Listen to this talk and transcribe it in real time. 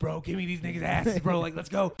go. Give me these niggas' asses, bro. Like, let's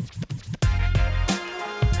go.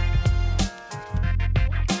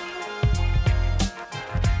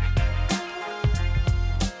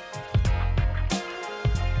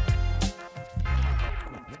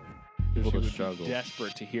 People She to would be struggle.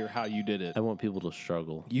 desperate to hear how you did it. I want people to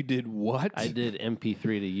struggle. You did what? I did MP3 to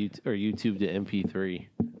YouTube or YouTube to MP3.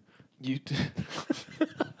 You.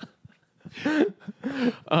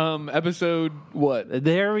 Episode what?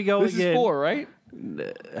 There we go This again. is 4, right?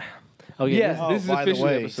 Okay, Yes, this- this is by the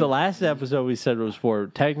officially way. episode. the last episode we said was 4.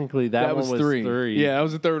 Technically, that one was 3. Yeah, that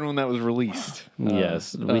was the third one that was released.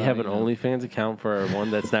 Yes, we have an OnlyFans account for our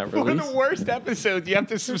one that's not One of released. the worst episodes. You have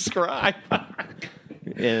to subscribe.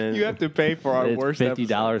 And You have to pay for our it's worst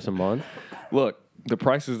 $50 a month. Look, the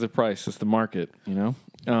price is the price. It's the market, you know?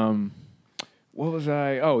 What was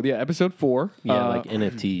I? Oh, yeah, episode 4. Yeah, like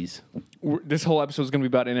NFTs. This whole episode is going to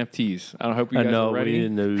be about NFTs. I hope you guys know are ready. we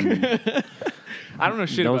didn't know. I don't know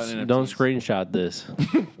shit about NFTs. Don't screenshot this.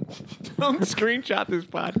 Don't screenshot this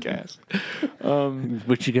podcast.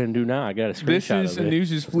 What you gonna do now? I got a screenshot This is of it.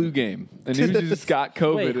 Anush's flu game. Anush just got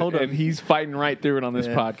COVID, Wait, hold on. and he's fighting right through it on this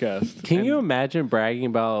podcast. Can And you imagine bragging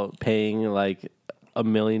about paying like $1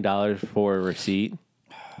 million for a receipt?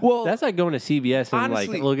 Well, That's like going to CVS and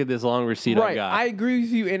honestly, like, look at this long receipt I right. got. I agree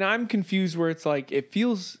with you, and I'm confused where it's like it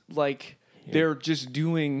feels like they're just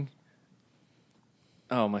doing.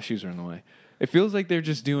 Oh, my shoes are in the way. It feels like they're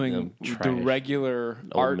just doing the trash. regular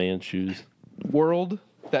Old art man shoes. world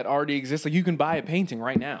that already exists. Like you can buy a painting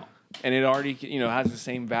right now, and it already has the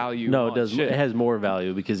same value. No, and it all that does. shit. It has more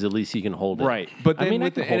value because at least you can hold it. Right. But then I mean, I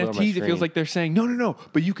with the can hold it on my NFTs, it feels screen. like they're saying, no,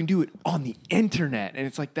 but you can do it on the internet. And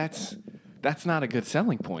it's like, that's not a good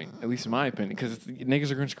selling point, at least in my opinion, because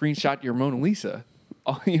niggas are going to screenshot your Mona Lisa,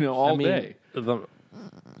 all day.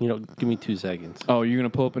 Give me 2 seconds. Oh, you're going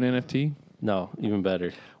to pull up an NFT? No, even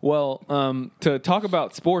better. Well, to talk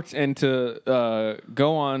about sports and to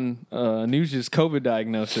go on News's COVID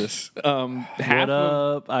diagnosis, What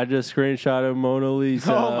up? I just screenshotted Mona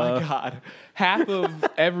Lisa. Oh my God. Half of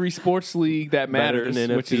every sports league that Better matters,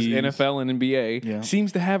 than which is NFTs. NFL and NBA, Yeah.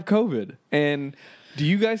 seems to have COVID. And do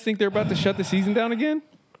you guys think they're about to shut the season down again?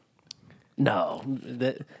 No,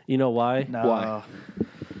 you know why? No. Why?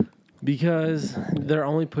 Because they're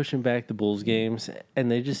only pushing back the Bulls games, and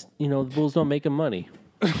they just, the Bulls don't make them money.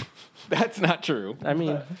 That's not true. I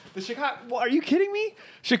mean, The Chicago? Well, are you kidding me?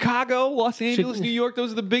 Chicago, Los Angeles, New York.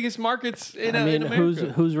 Those are the biggest markets in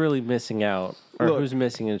America. who's really missing out, or Look. who's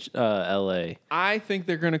missing in L.A.? I think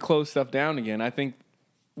they're going to close stuff down again. I think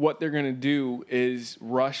what they're going to do is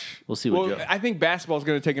rush. We'll see what Joe- I think basketball is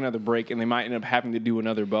going to take another break, and they might end up having to do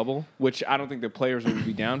another bubble, which I don't think the players would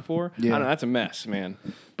be down for. Yeah. I don't know. That's a mess, man.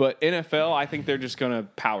 But NFL, I think they're just going to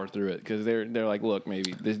power through it because they're like, look,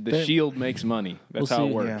 maybe the Shield makes money. That's how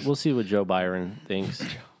it works. Yeah. We'll see what Joe Byron thinks.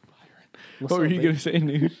 What were you going to say,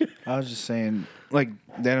 Nuge? I was just saying, like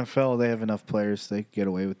the NFL, they have enough players they could get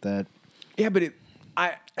away with that. Yeah, but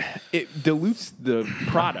it dilutes the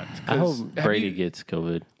product. I hope 'cause Brady have you- gets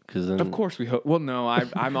COVID. Because Of course we hope. Well, no,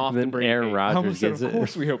 I'm off Then the Brady. Aaron hate. Rodgers I almost said, gets of it.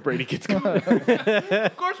 course we hope Brady gets COVID.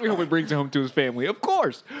 Of course we hope he brings it home to his family. Of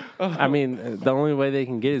course. I mean, the only way they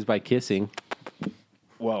can get is by kissing.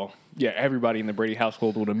 Well, yeah, everybody in the Brady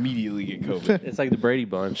household would immediately get COVID. It's like the Brady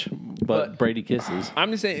Bunch, but But- Brady kisses.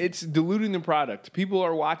 I'm just saying it's diluting the product. People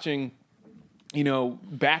are watching,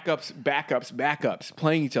 backups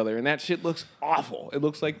playing each other, and that shit looks awful. It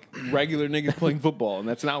looks like regular niggas playing football, and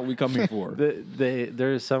that's not what we come here for.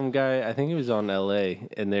 There's some guy, I think he was on LA,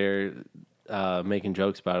 and they're making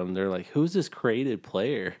jokes about him. They're like, "Who's this created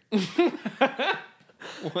player?"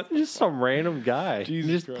 What? Just some random guy. Jesus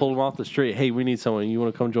You just Christ. pulled him off the street. Hey, we need someone. You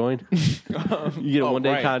want to come join? You get a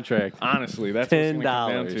one-day right. contract. Honestly, that's what it's going to come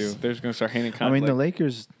down $10. to. They're just going to start handing I contracts. mean, the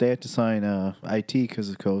Lakers, they had to sign IT because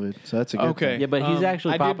of COVID, so that's a good Okay. thing. Yeah, but he's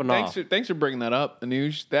actually popping off. Thanks for bringing that up,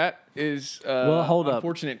 Anuj. That is Well, hold up.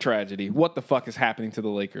 unfortunate tragedy. What the fuck is happening to the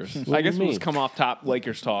Lakers? do I guess you we'll mean? just come off top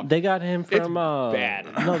Lakers talk. They got him It's from. bad.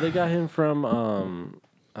 No, they got him from.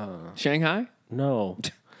 Shanghai?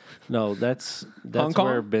 No, that's Hong Kong?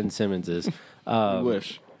 where Ben Simmons is.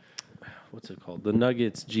 Wish. What's it called? The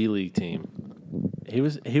Nuggets G League team. He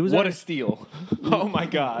was. What at- a steal. Oh my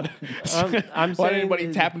God. I'm Why did saying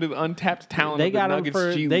anybody tap into the untapped talent they of the got him Nuggets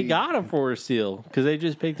for. G They League? got him for a steal because they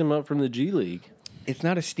just picked him up from the G League. It's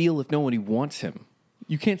not a steal if nobody wants him.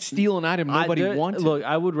 You can't steal an item nobody wants. Look,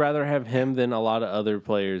 I would rather have him than a lot of other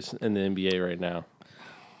players in the NBA right now.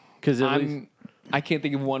 Because I can't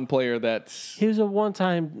think of one player that's... he was a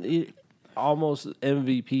one-time almost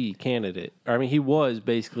MVP candidate. I mean, he was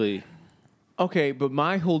basically. Okay, but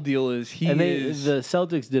my whole deal is The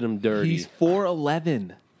Celtics did him dirty. he's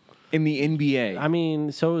 4'11". in the NBA. I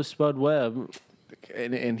mean, so is Spud Webb.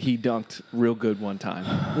 And he dunked real good one time.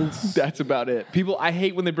 It's- That's about it. People, I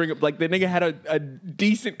hate when they bring up like the nigga had a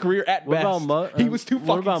decent career at What best. about He was too what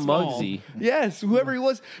fucking about small. Muggsy? Yes, whoever he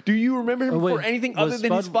was. Do you remember him Wait, for anything was other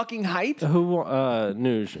than his Spud- fucking height? Who?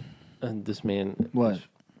 Nuge. This man. What?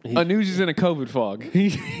 Anuj is in a COVID fog.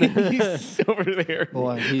 He's over there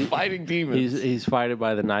Well, fighting demons. He's fighted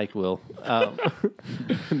by the NyQuil.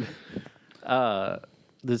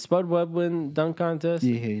 Did Spud Webb win dunk contest?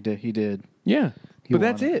 Yeah, he did. Yeah, He but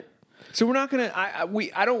that's won. it. So we're not gonna.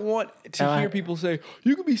 I don't want to hear people say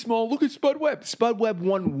you can be small. Look at Spud Webb. Spud Webb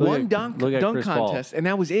won one dunk look at Chris Paul. contest, and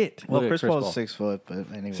that was it. Well, Look at Chris Chris Paul's Paul. 6 foot,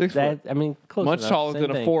 but anyway. 6 foot, That I mean, close much enough. taller Same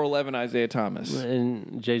than a thing. 4'11" Isaiah Thomas.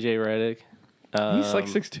 And JJ Redick. He's like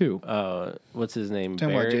 6'2". What's his name?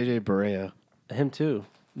 Talking about Barrett? JJ Barea. Him too.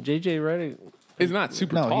 JJ Redick. He's not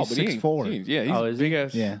super No, tall, he's but he ain't- 6'4". he ain't- Yeah, he's Oh, is he? big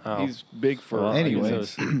ass. Yeah. Oh. He's big for. Well, I guess Anyway. it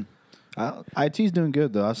was- IT's doing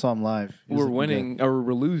good though. I saw him live. He was we're looking winning or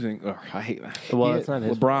we're losing. Ugh, I hate that. Well, it's not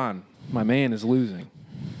his LeBron. My man is losing.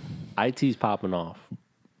 IT's popping off.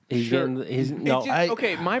 He's Sure. getting. He's It's no. just-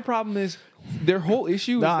 okay, my problem is their whole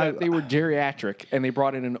issue is that they were geriatric and they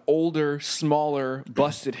brought in an older, smaller,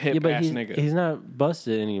 busted hip yeah, but ass he's, nigga. he's not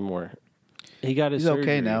busted anymore. He got his He's okay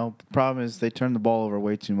surgery. now. Problem is they turn the ball over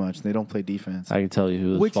way too much. They don't play defense. I can tell you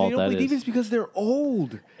whose Which they fault don't that play is. defense because they're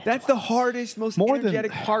old. That's the hardest, most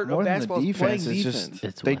energetic part more of than the basketball. Is playing defense, it's defense. just-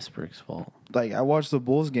 It's They- Westbrook's fault. Like I watched the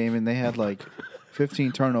Bulls game and they had like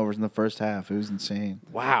 15 turnovers in the first half. It was insane.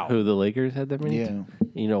 Wow. Who the Lakers had that many? Yeah.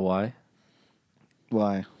 You know why?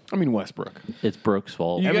 Why? I mean Westbrook. It's Brooks'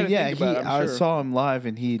 fault. You I gotta mean, yeah, think about it, I'm I sure. saw him live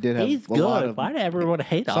and he did have He's a lot good. of. Why did everyone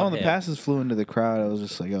hate Some on of the him? passes flew into the crowd. I was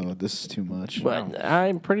just like, oh, this is too much. But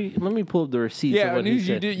I'm pretty. Let me pull up the receipts. Yeah, of I what knew he you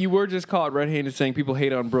said. did. You were just caught red-handed saying people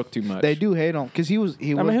hate on Brook too much. They do hate on because he was. I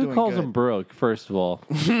mean, who doing calls good. him Brook? First of all,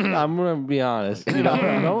 I'm gonna be honest. You know,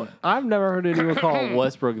 no, I've never heard anyone call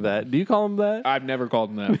Westbrook that. Do you call him that? I've never called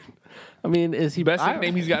him that. I mean, is he Best I-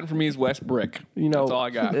 nickname he's gotten from me is West Brick. You know, That's all I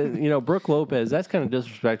got. You know, Brooke Lopez. That's kind of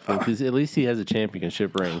disrespectful because at least he has a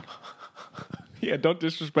championship ring. Yeah, don't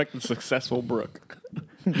disrespect the successful Brook.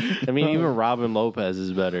 I mean, even Robin Lopez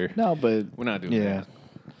is better. No, but We're not doing yeah.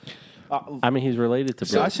 that. I mean, he's related to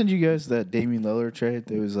So I Brooke. sent you guys that Damian Lillard trade.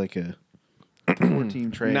 There was like a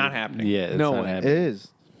 4-team trade. Not happening. Yeah, it's no not way. It happening. is.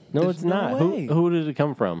 No, There's it's no not. way. Who did it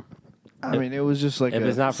come from? I mean, it was just like If a,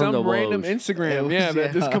 it's not from Some the random Woj. It Instagram, was- yeah,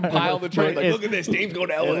 that just yeah. compiled the trade. Like, It's- look at this, Dame's going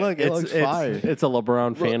to Hey, LA. look, it looks fire. It's a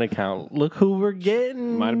LeBron fan account. Look who we're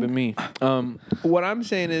getting. Might have been me. What I'm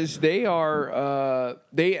saying is they are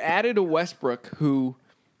they added a Westbrook who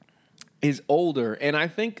is older, and I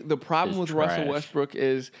think the problem Is with Russell trash. Westbrook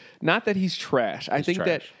is not that he's trash. I He's think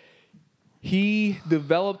that trash. he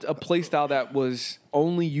developed a play style that was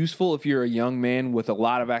only useful if you're a young man with a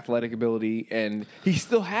lot of athletic ability, and he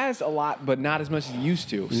still has a lot, but not as much as he used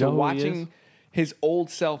to. You So know who he watching is? his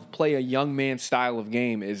old self play a young man style of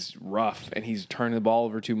game is rough, and he's turning the ball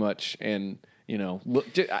over too much, and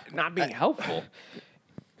not being helpful.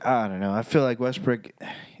 I don't know. I feel like Westbrook,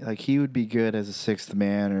 like he would be good as a sixth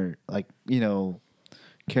man or like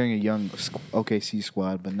carrying a young OKC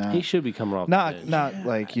squad, but not He should be coming off. the bench. not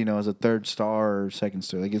like as a third star or second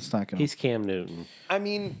star. Like it's not gonna. He's Cam Newton. I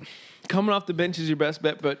mean, coming off the bench is your best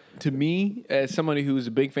bet, but to me, as somebody who's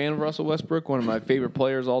a big fan of Russell Westbrook, one of my favorite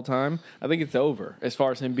players all time, I think it's over as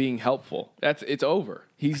far as him being helpful. It's over.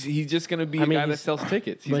 He's just going to be I a mean, guy that he's- sells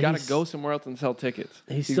tickets. He's but got to he's- go somewhere else and sell tickets.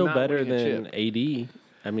 He's still not better winning a than chip. AD.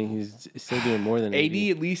 I mean, he's still doing more than AD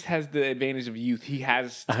at least has the advantage of youth. He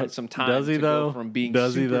has some time Does he to though? go from being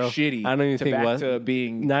Does he super though? shitty I don't even to think back West, to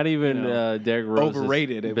being not even Derrick Rose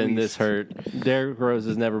overrated, has at been least. this hurt. Derrick Rose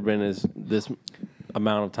has never been this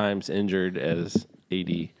amount of times injured as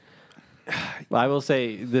AD. I will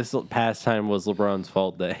say this past time was LeBron's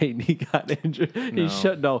fault that AD got injured.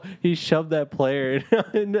 He shoved that player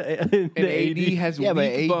in and AD has yeah,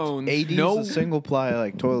 but weak bones. AD's no a single ply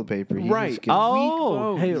like toilet paper. He Right. just gets-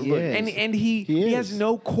 Oh, hey, bones. look, Yes. And he has is.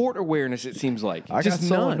 no court awareness. It seems like I just got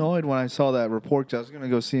so none. annoyed when I saw that report. 'Cause I was gonna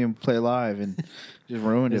go see him play live and just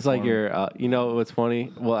ruined It's it. like for him. you're, you know what's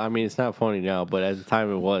funny? Well, I mean, it's not funny now, but at the time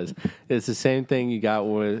it was. It's the same thing you got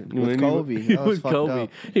when Kobe. That was with fucked Kobe. up.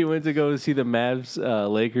 He went to go see the Mavs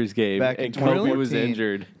Lakers game, Back in and Kobe was 2014.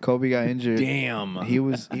 injured. Kobe got injured. Damn. He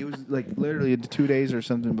was like literally 2 days or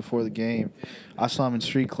something before the game. I saw him in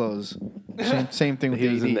street clothes. Same thing with He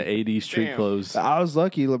was in AD. the AD street Damn. clothes. I was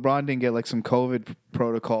lucky LeBron didn't get like some COVID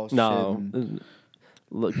protocol shit. No, and-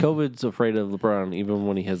 look, COVID's afraid of LeBron even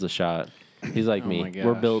when he has a shot. He's like Oh me. my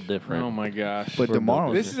We're gosh. built different. Oh my gosh. But We're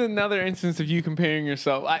tomorrow, This is another instance of you comparing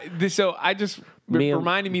yourself.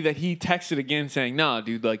 reminding me that he texted again saying, "Nah,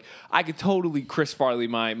 dude, like I could totally Chris Farley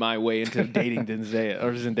my way into dating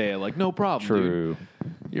Zendaya. Like, no problem, True. dude.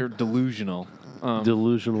 You're delusional."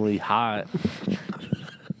 Delusionally hot.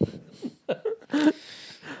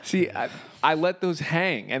 See, I let those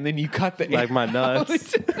hang, and then you cut the Like my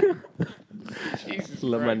nuts. Jesus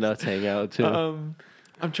Let my Christ. nuts hang out too.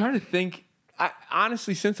 I'm trying to think.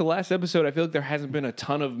 Honestly, since the last episode, I feel like there hasn't been a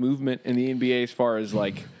ton of movement in the NBA as far as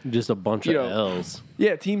like, Just a bunch you of know, L's.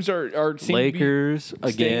 yeah, teams are seem to be Lakers staying-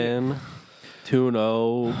 again,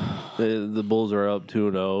 2-0. The Bulls are up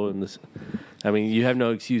 2-0, and this. I mean, you have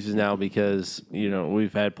no excuses now because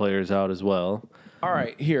we've had players out as well. All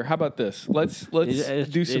right, here. How about this? Let's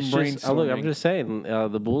do some brainstorming. Look, I'm just saying,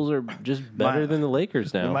 the Bulls are just better than the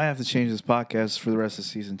Lakers We now. might have to change this podcast for the rest of the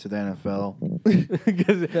season to the NFL.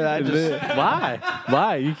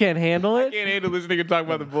 Why? You can't handle I it? can't handle this nigga talking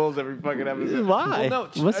about the Bulls every fucking episode. Why? Well,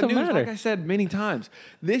 no, What's the News, matter? Like I said many times,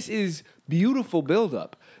 this is beautiful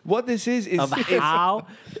buildup. What this is Of how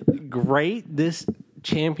great this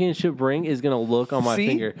championship ring is going to look on my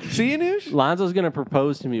finger. See, Anush? Lonzo's going to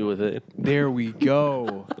propose to me with it. There we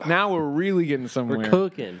go. Now we're really getting somewhere. We're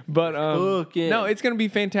cooking. But Cooking. no, it's going to be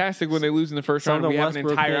fantastic when they lose in the first round. Something We have an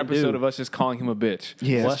Westbrook entire can't episode do. of us just calling him a bitch.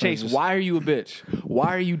 Yeah, Well, so Chase, just- why are you a bitch? Why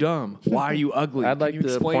are you dumb? Why are you ugly? I'd like Can you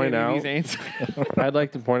to explain point any of out- these answers? I'd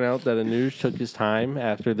like to point out that Anuj took his time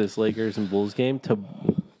after this Lakers and Bulls game to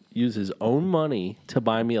use his own money to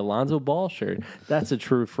buy me a Lonzo Ball shirt. That's a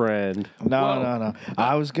true friend. No.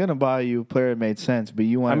 I was gonna buy you a player that made sense, but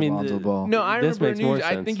you wanted Lonzo Ball. No, I This remember makes more news.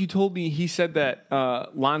 I sense. think you told me he said that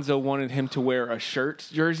Lonzo wanted him to wear a shirt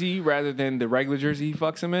jersey rather than the regular jersey he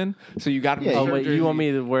fucks him in. So you got him. Yeah, a Oh, shirt wait, jersey. you want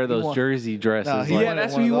me to wear those want- jersey dresses? No, he like, Yeah,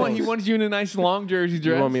 that's what one he of wanted. He those. wanted you in a nice long jersey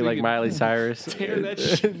dress. you want me so like could Miley Cyrus? tear that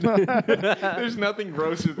shit. There's nothing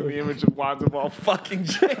grosser than the image of Lonzo Ball fucking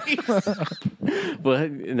Chase.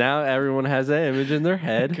 But now everyone has that image in their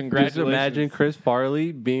head. Congratulations. Just imagine Chris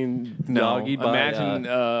Farley being doggied by imagine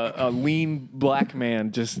a lean black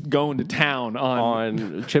man just going to town on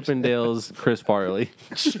on Chippendale's Chris Farley.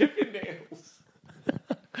 Chippendales.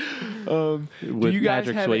 Do With you guys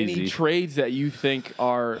Patrick have any Swayze. trades that you think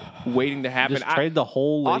are waiting to happen? Just trade the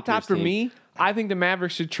whole off Lakers top for team. me. I think the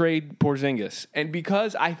Mavericks should trade Porzingis, and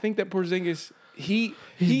because I think that Porzingis. He's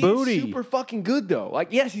booty. super fucking good though. Like,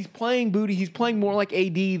 yes, he's playing booty. He's playing more like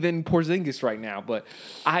AD than Porzingis right now. But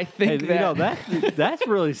I think That's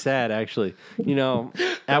really sad, actually. At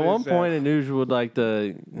one is sad. point, Anuj would like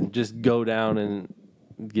to just go down and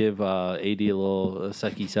give AD a little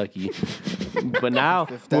sucky. But now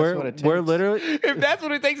If that's we're what it we're takes. literally if that's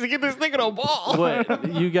what it takes to get this nigga a ball.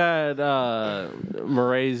 what you got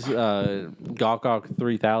Murray's Gawk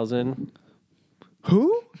 3000.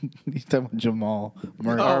 Who? He's talking about Jamal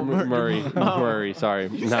Murray. Or Murray, sorry,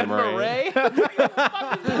 not Murray.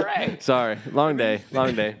 Murray? Sorry, long day.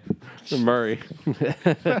 Murray.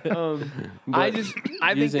 I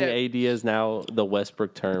think Using that, AD is now the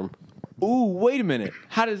Westbrook term. ooh, wait a minute.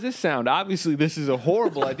 How does this sound? Obviously, this is a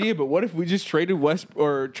horrible idea, but what if we just traded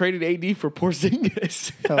traded AD for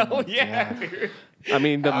Porzingis? Oh Hell my yeah, God. dude. I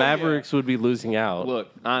mean, the Mavericks would be losing out. Look,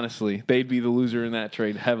 honestly, they'd be the loser in that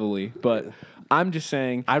trade heavily. But I'm just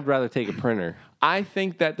saying, I'd rather take a printer. I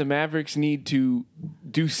think that the Mavericks need to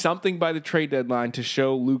do something by the trade deadline to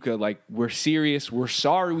show Luka, like, we're serious. We're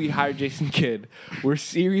sorry we hired Jason Kidd. We're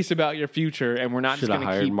serious about your future, and we're not Shoulda just going to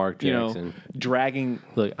hired keep Mark Jackson. dragging.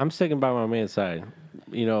 Look, I'm sticking by my man's side.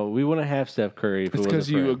 We wouldn't have Steph Curry if it It's was because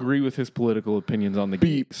a you friend. agree with his political opinions on the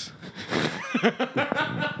beeps.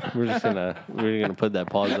 We're gonna put that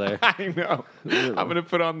pause there. I know. I'm gonna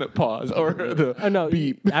put on the pause or the I know.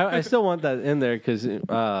 beep. I still want that in there because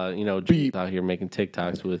Juju's out here making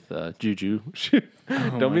TikToks with Juju.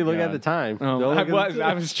 Don't be looking at God. the time.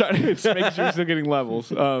 I was trying to just make sure we're still getting levels.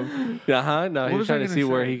 No, he was was I trying to gonna see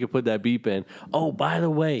where say? he could put that beep in. Oh, by the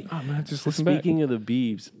way, I'm gonna just listen back. speaking of the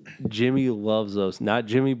beeps, Jimmy loves those. Not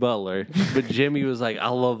Jimmy Butler, but Jimmy was like, I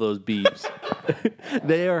love those beeps.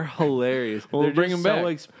 They are hilarious. Well, They're bring just them so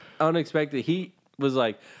back. unexpected. He was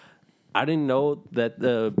like, I didn't know that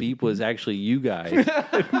the beep was actually you guys.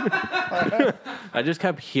 I just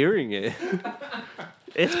kept hearing it.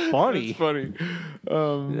 It's funny. It's funny.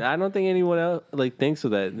 I don't think anyone else thinks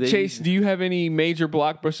of that. Chase, do you have any major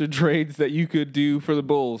blockbuster trades that you could do for the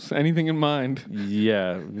Bulls? Anything in mind?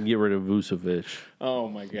 Yeah, get rid of Vucevic. Oh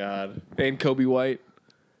my God! And Kobe White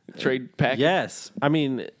trade package. Yes, I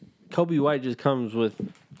mean Kobe White just comes with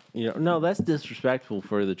No, that's disrespectful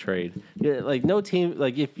for the trade. Yeah, like no team,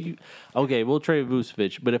 like if you, okay, we'll trade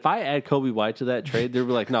Vucevic, but if I add Kobe White to that trade, they'll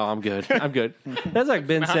be like, no, I'm good. That's like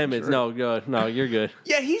Ben Simmons. No, you're good.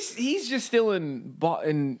 Yeah, he's just still in.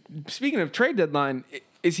 And speaking of trade deadline,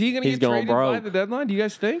 is he going to He's get going traded by broke. the deadline? Do you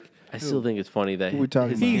guys think? I still think it's funny that we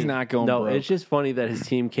talking his about? He's team- not going No, broke. it's just funny that his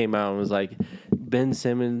team came out and was like, Ben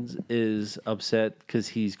Simmons is upset because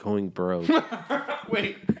he's going broke.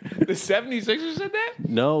 Wait, the 76ers said that?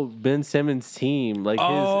 No, Ben Simmons' team, like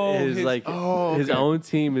his own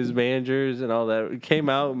team, his managers and all that, came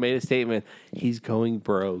out and made a statement. He's going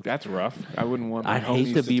broke. That's rough. I wouldn't want. My I'd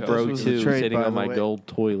hate to be tell broke us. was a too, trade, sitting by on the my way. gold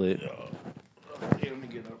toilet. Let me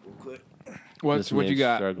get up real quick. What you man's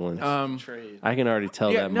got? struggling. Trade. I can already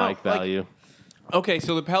tell Yeah, that no, mic like- value. Okay,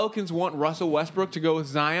 so the Pelicans want Russell Westbrook to go with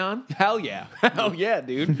Zion. Hell yeah, hell yeah,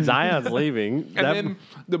 dude. Zion's leaving. And then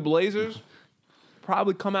the Blazers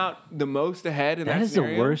probably come out the most ahead in that that is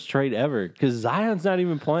scenario. the worst trade ever because Zion's not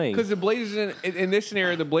even playing. Because the Blazers, in this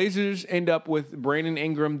scenario, the Blazers end up with Brandon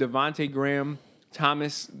Ingram, Devontae Graham,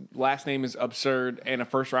 Thomas, last name is absurd, and a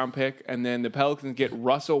first-round pick. And then the Pelicans get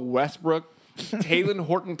Russell Westbrook, Talen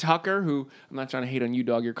Horton-Tucker, who I'm not trying to hate on you,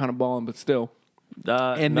 dog. You're kind of balling, but still.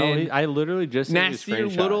 And then I literally just sent you a Nasir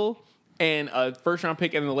screenshot. Little and a first-round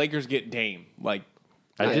pick, and the Lakers get Dame. Like,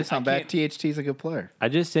 I It's not bad. can't- THT's a good player. I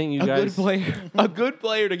just sent you a guys. good player. A good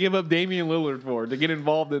player to give up Damian Lillard for, to get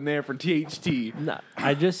involved in there for THT. No,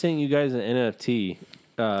 I just sent you guys an NFT.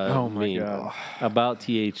 Oh my meme God. About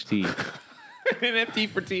THT. NFT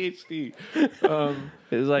for THT.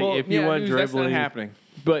 It was like if you want news, that's not dribbling. happening.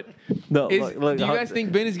 But No, is, look, do you guys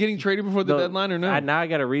think Ben is getting traded before the deadline or no? Now I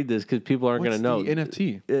got to read this because people aren't going to know. The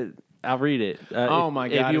NFT. I'll read it. Oh, my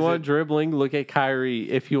God, If you is want it- dribbling, look at Kyrie.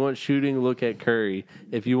 If you want shooting, look at Curry.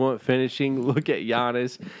 If you want finishing, look at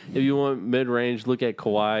Giannis. If you want mid range, look at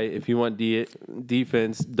Kawhi. If you want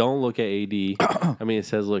defense, don't look at AD. I mean, it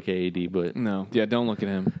says look at AD, but No. Yeah, don't look at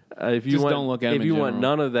him. if you Just want, don't look at him if in you want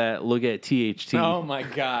general. none of that, look at THT. Oh my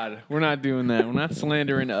God. We're not doing that. We're not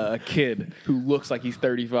slandering a kid who looks like he's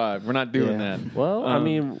 35. We're not doing Yeah. that. Well, I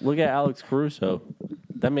mean, look at Alex Caruso.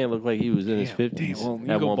 That man looked like he was in his 50s well,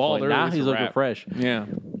 you at go one bald point. early, Now it's he's a looking wrap. fresh. Yeah.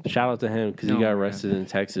 Shout out to him because Oh, he got man. arrested in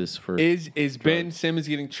Texas for. Is Ben Simmons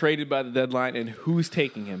getting traded by the deadline, and who's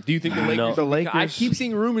taking him? Do you think the Lakers? No. The Lakers- I keep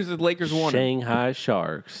seeing rumors that the Lakers want him. Shanghai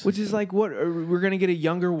Sharks. Which is like, what? We're going to get a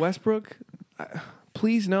younger Westbrook?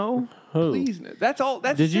 Please no. Who? Please no. That's all.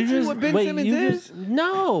 That's Did you essentially just what Ben wait? Simmons You is. just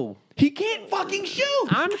no. He can't fucking shoot.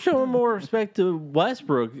 I'm showing more respect to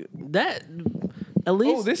Westbrook. That at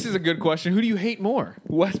least Oh, this is a good question. Who do you hate more,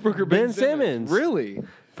 Westbrook or Ben Ben Simmons. Really?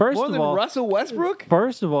 first More of than all, Russell Westbrook?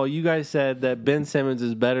 first of all, you guys said that Ben Simmons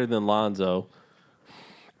is better than Lonzo.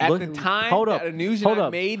 At Look- the time hold up, that News hold and I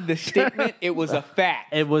up. made the statement, it was a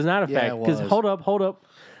fact. It was not a Yeah, fact it because was. hold up.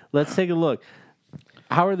 Let's take a look.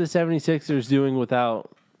 How are the 76ers doing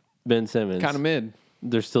without Ben Simmons? Kind of mid.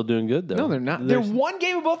 They're still doing good though. No, they're not. They're one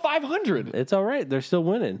game above 500. It's all right. They're still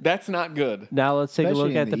winning. That's not good. Now let's take a Especially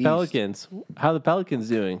look at in the the Pelicans. How the Pelicans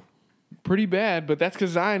doing? Pretty bad, but that's because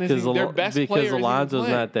Zion is their best player. Because isn't even Alonzo's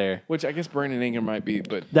playing. not there. Which I guess Brandon Ingram might be,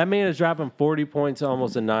 but That man is dropping 40 points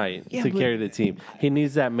almost a night Yeah, to but- carry the team. He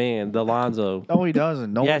needs that man, the Lonzo. No, he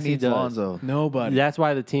doesn't. No Yes, one he needs does. Lonzo. nobody. That's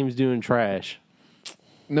why the team's doing trash.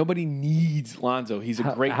 Nobody needs Lonzo. He's a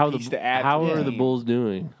great how piece the, to add. How to are the team. Bulls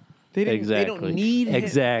doing? They didn't- Exactly. They don't need him.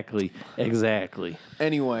 Exactly.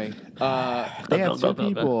 Anyway, They have two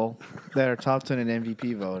people that are top 10 in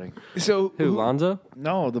MVP voting. so Who, Lonzo?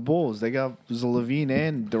 No, the Bulls. They got Levine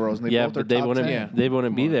and DeRozan. They Yeah, both are but they top wouldn't. 10. Yeah. They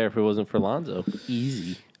wouldn't be there if it wasn't for Lonzo.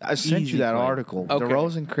 Easy. I sent Easy you that claim. article. Okay.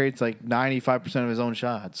 DeRozan creates like 95% of his own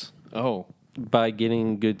shots. Oh, By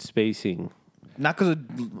getting good spacing. Not because of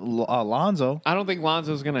Lonzo. I don't think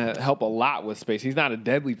Lonzo's going to help a lot with space. He's not a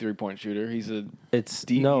deadly 3-point shooter. He's a It's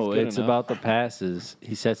He's good it's enough. about the passes.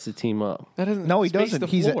 He sets the team up. that doesn't. No, he space doesn't. The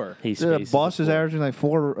He's floor. He the spaces boss the is floor. averaging like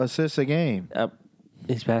 4 assists a game.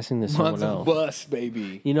 He's passing to someone Lonzo else. bust,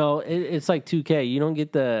 baby. You know, it's like 2K. You don't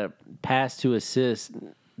get the pass to assist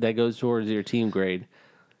that goes towards your team grade.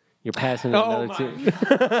 You're passing to Oh another my team.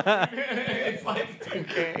 It's like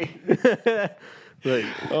 2K. Look,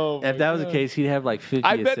 if that was the case, he'd have like 50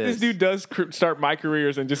 I bet this assists. dude does start my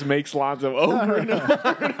careers and just makes Lonzo over and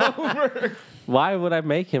over and over. Why would I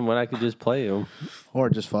make him when I could just play him?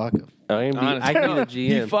 Or just fuck him. I can Honestly, be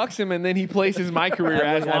the He GM. fucks him, and then he places my career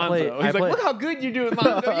as I play- Lonzo. I He's like, play- look how good you're doing,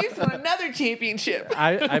 Lonzo. You just won another championship.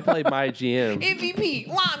 I play my GM. MVP,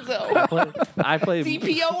 Lonzo. I play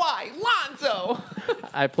DPOY, Lonzo.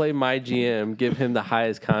 I play my GM, give him the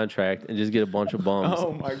highest contract, and just get a bunch of bums.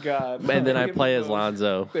 Oh my God. And then I Give play him as those.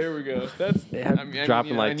 Lonzo. There we go. That's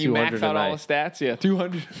Dropping like and you max 200 a out all night. the stats. Yeah,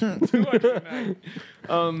 200. 200 a night.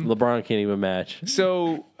 LeBron can't even match.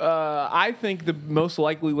 So I think the most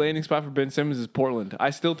likely landing spot for Ben Simmons is Portland. I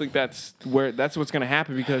still think that's what's going to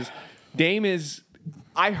happen because Dame is.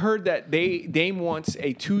 I heard that Dame wants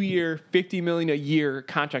a 2-year, $50 million a year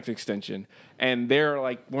contract extension, and they're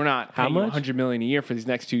like, we're not How paying much? $100 million a year for these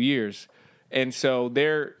next 2 years. And so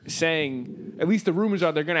they're saying, at least the rumors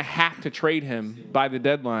are, they're going to have to trade him by the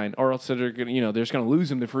deadline, or else they're going to, they're just going to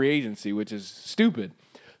lose him to free agency, which is stupid.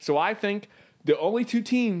 So I think the only two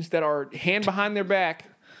teams that are hand behind their back,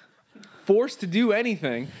 forced to do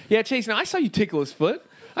anything. Yeah, Chase. Now I saw you tickle his foot.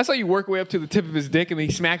 I saw you work way up to the tip of his dick, and then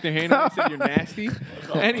he smacked your hand and said you're nasty.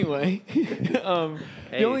 Anyway, the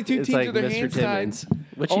only two It's teams like with their Mr. hands Timmons. tied.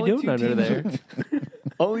 What you only doing two under there? teams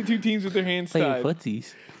Only two teams with their hands Playing tied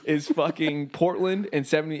footsies. is fucking Portland and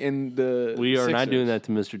 70 and the. We are not Sixers. doing that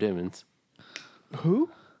to Mr. Timmons. Who?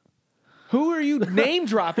 Who are you name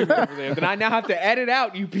dropping over there that I now have to edit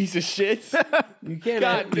out? You piece of shit. You can't.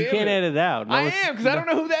 God You damn can't it. edit out. No I one's- am because I don't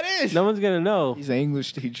know who that is. No one's gonna know. He's an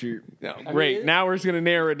English teacher. No, great. Now we're just gonna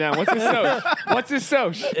narrow it down. What's his soch? What's his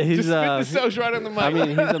soch? He's, Just spit the soch right on the mic. I mean,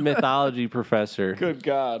 he's a mythology professor. good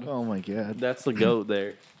God. Oh my God. That's the goat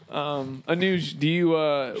there. Anuj, do you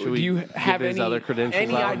have give his any other credentials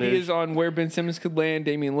any out, ideas Anuj? on where Ben Simmons could land?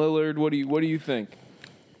 Damian Lillard. What do you think?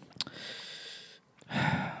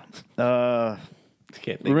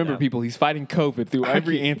 Can't think Remember, now. people, he's fighting COVID through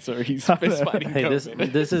every answer. He's fist fighting Hey,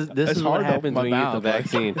 COVID. this is It's what hard to happens open when my you get the mouth, like-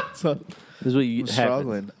 vaccine. So, This is what you I'm happens.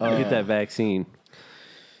 struggling. You get that vaccine.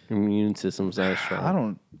 Your immune system's not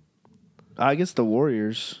strong. I guess the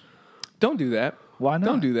Warriors. Don't do that. Why not?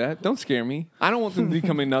 Don't do that. Don't scare me. I don't want them to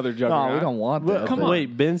become another juggernaut. No, we don't want that. come but on.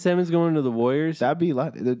 Wait, Ben Simmons going to the Warriors? That'd be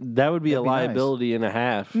like That would be a that'd be nice. liability and a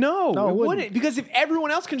half. No, No, it it wouldn't. wouldn't. Because if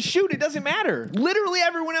everyone else can shoot, it doesn't matter. Literally,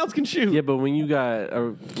 everyone else can shoot. Yeah, but when you got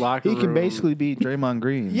a locker he room, can basically be Draymond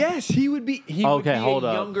Green. Yes, he would be. He would Okay, be hold a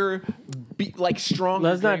up. younger, stronger.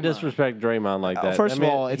 Let's not Draymond. disrespect Draymond like that. First I mean,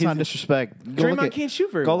 of all, it's he's- not disrespect. Go Draymond look at, can't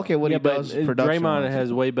shoot very Go well. look at what Yeah, he but does. Production. Draymond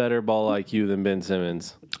has way better ball IQ than Ben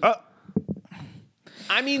Simmons.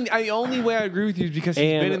 I mean, the only way I agree with you is because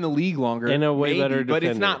he's And- been in the league longer. and a way better but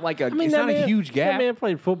it's defender. not like a. I mean, it's that not a man- huge gap. That man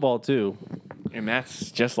played football too. And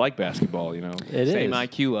that's just like basketball, It Same is.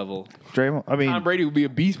 IQ level. Draymond. I mean, Tom Brady would be a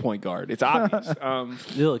beast point guard. It's obvious.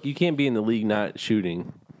 Look, you can't be in the league not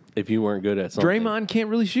shooting if you weren't good at something. Draymond can't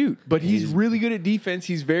really shoot, but he's really good at defense.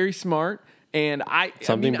 He's very smart. And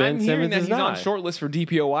Something Ben I'm hearing Simmons that is he's on not. short list for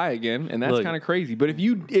DPOY again, and that's Look. kind of crazy. But if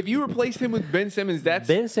you replaced him with Ben Simmons, that's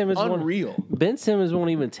Ben Simmons unreal. Ben Simmons won't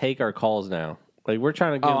even take our calls now. Like we're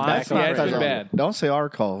trying to get Oh, him that's back not on it's track. been bad. Don't say our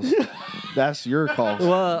calls. That's your calls.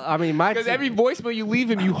 Well, I mean, my Because every voicemail you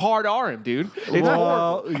leave him, you hard R him, dude. It's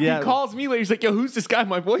Well, horrible. yeah. He calls me later. He's like, "Yo, who's this guy?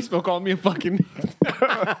 My voicemail calling me a fucking."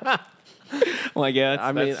 I'm like, yeah.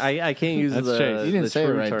 I mean, I can't use that's the. Chase. You didn't the say it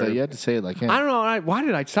true right term. though. You had to say it like him. I don't know. Why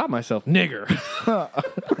did I stop myself, nigger?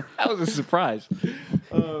 That was a surprise.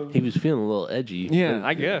 He was feeling a little edgy. Yeah,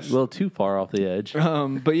 I guess. A little too far off the edge.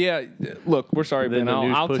 But yeah, look, we're sorry, Then Ben. the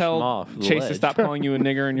news I'll pushed tell him off the Chase to ledge. stop calling you a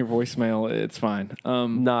nigger in your voicemail. It's fine.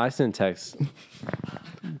 No, I sent texts.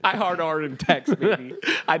 I hard R in text, baby.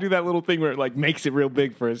 I do that little thing where it like makes it real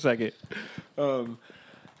big for a second.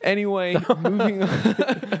 Anyway, moving on.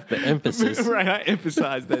 The emphasis. Right, I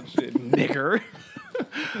emphasize that shit, nigger.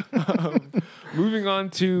 Moving on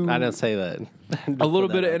to I didn't say that. a little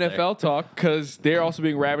bit of NFL talk because they're also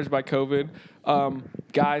being ravaged by COVID.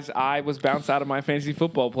 Guys, I was bounced out of my fantasy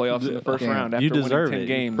football playoffs in the first Damn. round after You winning deserve 10 it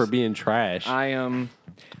games. for being trash.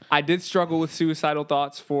 I did struggle with suicidal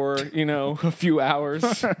thoughts for a few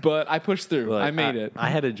hours, but I pushed through. Look, I made it. I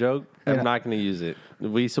had a joke. I'm not going to use it.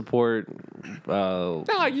 We support.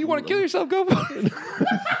 Nah, you want to kill yourself? Go for it.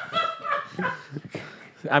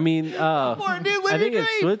 I mean, for it, dude. Live I think your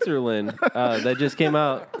it's dream. Switzerland that just came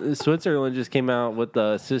out. Switzerland just came out with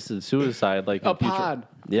the assisted suicide, like A in future- pod.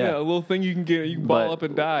 Yeah. a little thing you can get. You can ball But up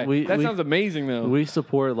and die. we- That we- sounds amazing, though. We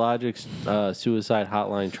support Logic's suicide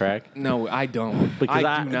hotline track no, I don't. because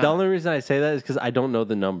I do not. the only reason I say that is because I don't know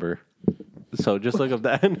the number. So just look up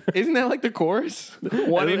that. Isn't that like the chorus?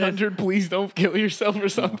 1-800 please don't kill yourself or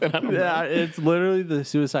something. I don't know. Yeah, it's literally the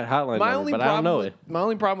suicide hotline number, but I don't know it. My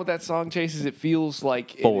only problem with that song, Chase, is it feels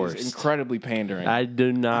like it Forced. is incredibly pandering. I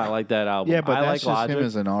do not like that album. Yeah, but I that's like just Logic. him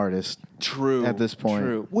as an artist. True. At this point.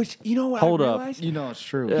 True. Which, you know what Hold I up. realized? You know it's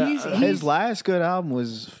true. He's- His last good album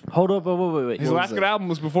was Hold up, wait. His What last was good that? album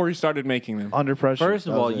was before he started making them. Under Pressure. First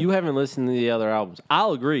of That all, was it. you haven't listened to the other albums.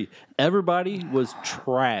 I'll agree. Everybody was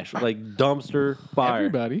trash, like dumpster fire.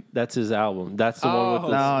 Everybody? That's his album. That's the one with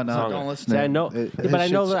the No, song. don't listen See, to I him. know, His but I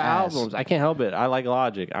know shit's the ass. albums. I can't help it. I like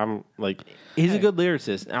Logic. I'm like, he's a good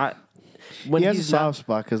lyricist. When He has a he's soft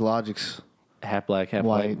spot because Logic's. half black, half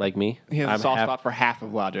white, White. like me. He has I'm a soft half- spot for half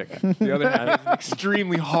of Logic. The other half is an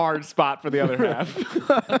extremely hard spot for the other half.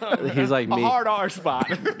 He's like A me. hard R spot.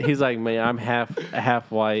 He's like me. I'm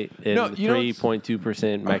half white and No, you know what's-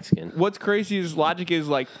 3.2% Mexican. What's crazy is Logic is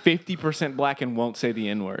like 50% black and won't say the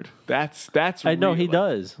N word. That's I know he real.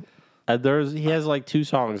 does. He has like 2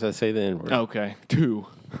 songs that say the N word. Okay, two.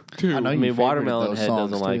 I know I you mean, favorited Watermelon those Head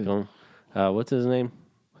songs, doesn't like too. him. What's his name?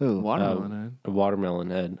 Who? Watermelon Head. Watermelon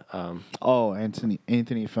Head. Oh,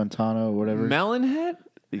 Anthony Fontana or whatever. Melon Head?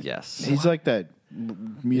 Yes. He's like that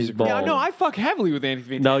music. bald. Yeah, no, I fuck heavily with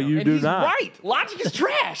Anthony Fantano. No, you and do he's not. right. Logic is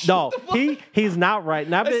trash. No, What the fuck? he's not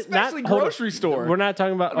right. Especially hold on. grocery store. We're not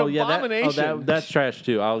talking about. An Oh yeah, abomination. that's trash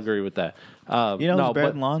too. I'll agree with that. You know no, who's better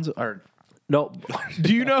but than Lonzo? Or no,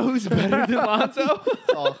 Do you know who's better than Lonzo?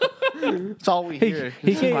 it's all we hear.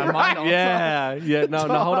 he It's in can't. my mind all the time. Yeah. No,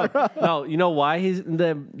 hold on. No, you know why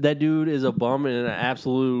that dude is a bum and an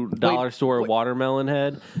absolute dollar store watermelon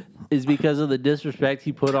head. Is because of the disrespect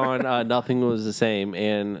he put on Nothing Was the Same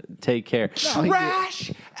and Take Care.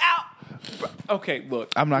 Trash out. Okay,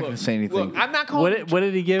 look. I'm not look, gonna say anything. Look, I'm not calling. What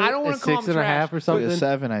did he give it? I don't A wanna call him 6.5 or trash. something? A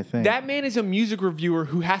 7, I think. That man is a music reviewer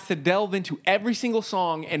who has to delve into every single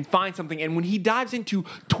song and find something. And when he dives into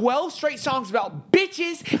 12 straight songs about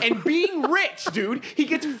bitches and being rich, dude, he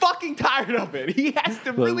gets fucking tired of it. He has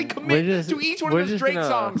to really commit to each one of those Drake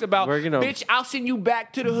songs about, bitch, I'll send you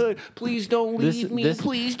back to the hood. Please don't leave me.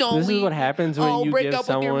 Please don't leave me. This is what happens when you break give up with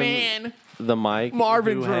your someone man. the mic.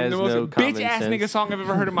 Marvin's who Room, has the most no common bitch ass sense. nigga song I've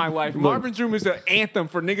ever heard in my life. Marvin's Room is the anthem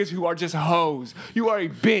for niggas who are just hoes. You are a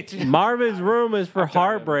bitch. Marvin's Room is for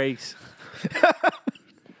heartbreaks.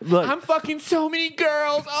 Look, I'm fucking so many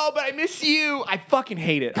girls. Oh, but I miss you. I fucking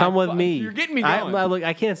hate it. come with me. You're getting me going. Look,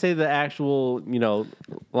 I can't say the actual,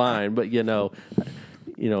 line, but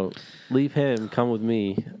leave him. Come with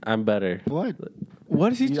me. I'm better. What?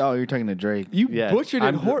 What is he? Oh, you're talking to Drake. You Yeah, butchered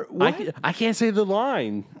it. What? I can't say the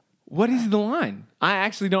line. What is the line? I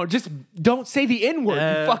actually don't. Just don't say the N word,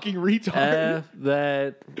 you fucking retard. F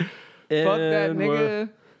that. Fuck that nigga.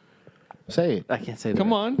 Say it. I can't say that.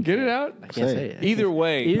 Come on, get it out. I can't say it. Either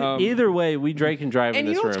way. Either way, we Drake and drive in And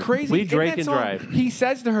you this know room. what's crazy? We In Drake that and song, drive. He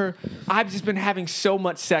says to her, I've just been having so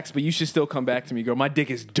much sex, but you should still come back to me, girl. My dick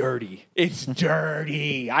is dirty. It's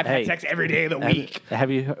dirty. I've Hey. had sex every day of the week.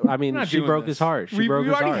 Have you? I mean, I'm not she doing broke this. his heart. She we broke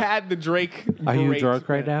his already heart. had the Drake. Are you berate. drunk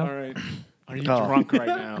right now? All right. Are you drunk right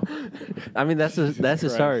now? I mean, that's a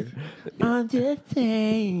start. I'm just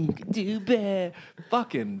saying, do better.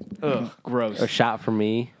 Fucking gross. A shot for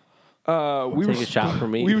me. We Take a shot for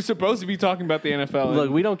me. We were supposed to be talking about the NFL. Look,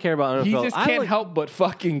 we don't care about NFL. he just can't help but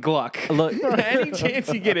fucking Gluck. Look, Any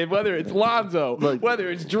chance you get it, whether it's Lonzo, Look, whether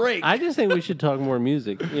it's Drake. I just think we should talk more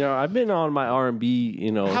music. I've been on my R&B,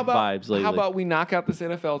 vibes lately. How about we knock out this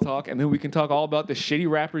NFL talk and then we can talk all about the shitty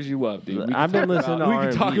rappers you love, dude. We can I've been talk listening to about- R&B.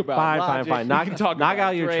 We can talk about fine. Logic. Knock, We can talk knock about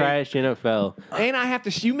out your Drake. trash NFL. And I have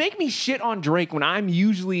to. You make me shit on Drake when I'm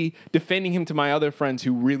usually defending him to my other friends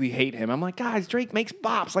who really hate him. I'm like, guys, Drake makes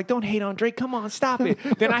bops. Like, don't hate on Drake. Come on, stop it.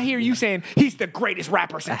 Then I hear you saying he's the greatest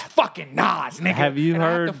rapper since fucking Nas, nigga. Have you And I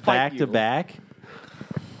have heard to fight Back you. to Back?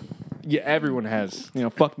 Yeah, everyone has.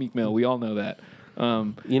 Fuck Meek Mill. We all know that.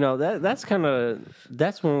 That's kind of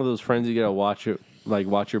that's one of those friends you gotta watch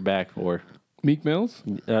your back for. Meek Mills?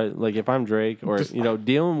 Like if I'm Drake or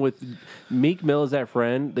dealing with Meek Mill is that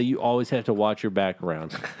friend that you always have to watch your back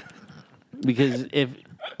around. Because if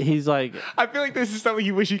he's like, I feel like this is something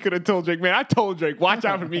you wish you could have told Drake. Man, I told Drake, watch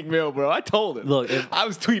out for Meek Mill, bro. I told him. Look, I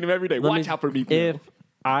was tweeting him every day. Watch out for Meek Mill.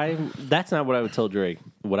 That's not what I would tell Drake.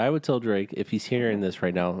 What I would tell Drake, if he's hearing this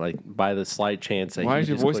right now, like by the slight chance that Why he is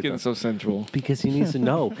your just voice clicked getting on- so sensual? Because he needs to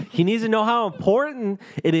know. He needs to know how important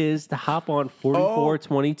it is to hop on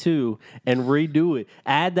 4422 and redo it.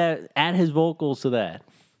 Add his vocals to that.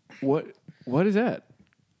 What is that?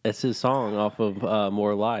 That's his song off of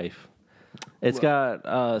More Life. It's got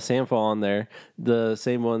Samfall on there, the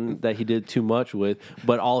same one that he did too much with,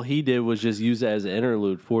 but all he did was just use it as an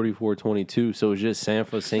interlude, 4422. So it was just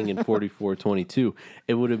Sampha singing 4422.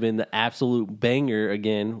 It would have been the absolute banger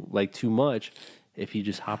again, like too much, if he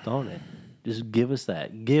just hopped on it. Just give us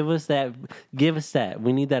that. Give us that. Give us that.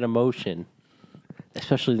 We need that emotion.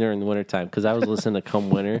 Especially during the wintertime, because I was listening to Come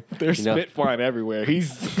Winter. There's spit flying everywhere. He's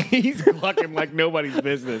clucking like nobody's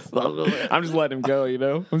business. I'm just letting him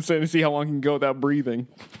go, I'm saying to see how long he can go without breathing.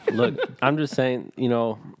 Look, I'm just saying,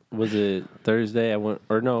 was it Thursday? It was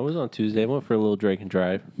on Tuesday. I went for a little Drake and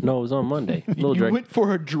drive. No, it was on Monday. You Drake. went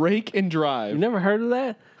for a Drake and drive. You never heard of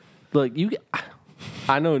that? Look,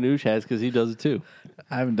 I know Noosh has because he does it too.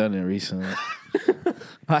 I haven't done it recently.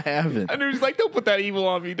 I haven't. And he's like, don't put that evil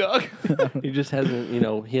on me, Doug. He just hasn't,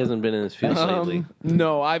 he hasn't been in his field lately.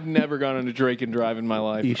 No, I've never gone on a Drake and drive in my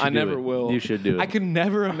life. You should I do never it. will. You should do it. I could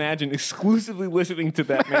never imagine exclusively listening to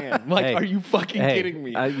that man. Like, Hey. are you fucking kidding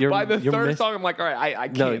me? By the third song, I'm like, all right, I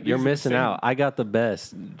can't. No, This you're is missing insane. out. I got the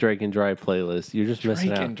best Drake and Drive playlist. You're just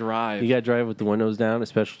missing out. Drake and Drive. You got to drive with the windows down,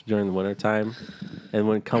 especially during the wintertime. And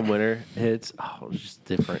when Come Winter hits, it's just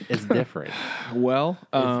different. It's different. Well,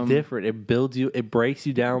 It's different. It builds you. It breaks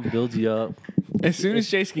you down, builds you up. as soon as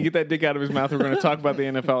Chase can get that dick out of his mouth, we're going to talk about the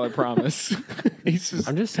NFL, I promise.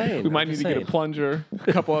 I'm just saying. We might need to get a plunger,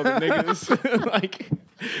 a couple other niggas.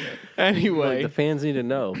 Anyway. The fans need to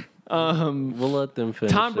know. We'll let them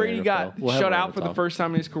finish. Tom the Brady NFL. got We'll have shut our out own for the talk. first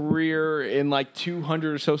time in his career in like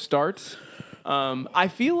 200 or so starts. I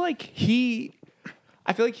feel like he's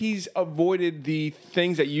avoided the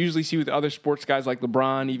things that you usually see with other sports guys like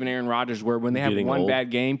LeBron, even Aaron Rodgers, where when they have Getting one old. bad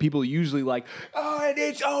game, people usually like, oh,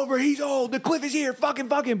 it's over, he's old, the cliff is here, fucking.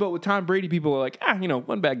 But with Tom Brady, people are like,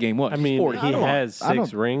 one bad game, what? I He's mean, 40. he has I don't-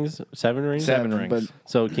 6 rings, 7 rings. Seven rings. But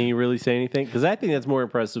So can you really say anything? Because I think that's more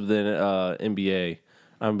impressive than NBA.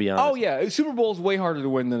 I'm gonna be honest. Oh, yeah, Super Bowl is way harder to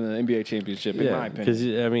win than an NBA championship, in my opinion. Because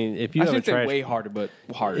I mean, if you I have a shouldn't say trash, way harder, but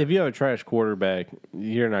harder. if you have a trash quarterback,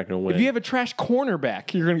 you're not gonna win. If you have a trash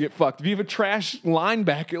cornerback, you're going to get fucked. If you have a trash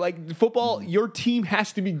linebacker, like football, your team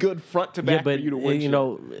has to be good front to back but for you to win.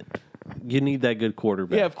 you need that good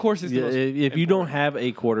quarterback. Yeah, of course it's the most if you don't have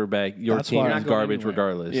a quarterback, your That's team why- is Not going garbage anywhere.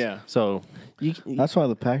 regardless. Yeah. So that's why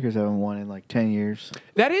the Packers haven't won in like 10 years.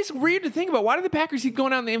 That is weird to think about. Why do the Packers keep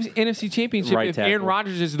going out in the NFC Championship Right if Aaron tackle.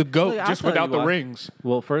 Rodgers is the GOAT Look, I'll just tell without you the why. rings?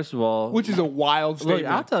 well, first of all, Which is a wild statement.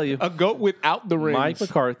 I'll tell you. A GOAT without the rings. Mike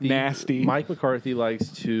McCarthy, Nasty. Mike McCarthy likes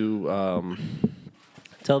to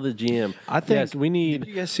tell the GM. I think. yes, we need. Did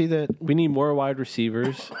you guys see that? We need more wide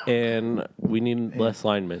receivers and we need less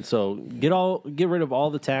linemen. So get rid of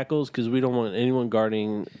all the tackles because we don't want anyone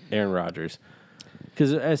guarding Aaron Rodgers.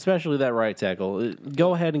 Because especially that right tackle,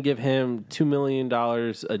 go ahead and give him $2 million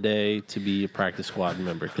a day to be a practice squad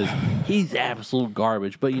member because he's absolute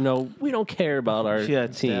garbage. But we don't care about our She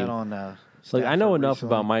had team. stat on. Like I know Stafford enough recently.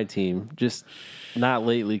 about my team, just not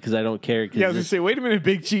lately because I don't care. Yeah, I was going to say, wait a minute,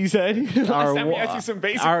 Big Cheesehead. Last time we asked you some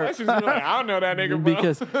basic our- questions, you're like, I don't know that nigga, bro.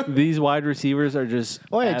 because these wide receivers are just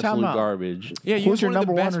Wait, time absolute out. garbage. yeah, Who's you're your one of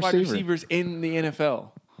the number one best wide receiver? receivers in the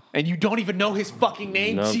NFL. And you don't even know his fucking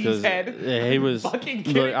name, No, because Cheesehead. he was. Fucking Look,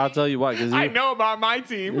 kidding I'll me? tell you why. I know about my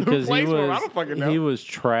team. Who Because plays for him? I don't fucking know. he was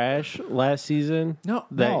trash last season. No,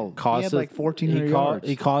 that no, cost he had us like 1,400 yards.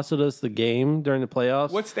 He costed us the game during the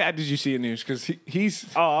playoffs. What stat did you see in news? Because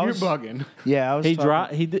he's I you're was- bugging. Yeah, I was. He talking-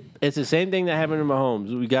 dropped. He did, it's the same thing that happened to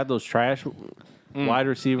Mahomes. We got those trash wide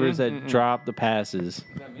receivers that drop the passes.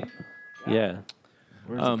 Yeah.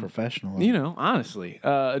 Where's the professional? You know, honestly,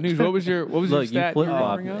 news. What was your Look, your you stat? flip you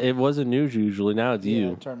flop. bring up? It wasn't news usually. Now it's Yeah, I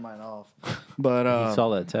you. turned mine off. But You saw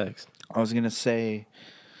that text. I was gonna say,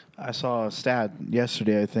 I saw a stat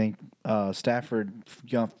yesterday. I think Stafford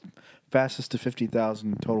fastest to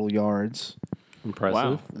 50,000 total yards. Impressive.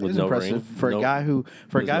 Wow. With It's no impressive ring. for a guy who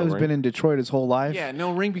There's no who's ring. been in Detroit his whole life. Yeah,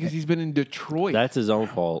 no ring because he's been in Detroit. That's his own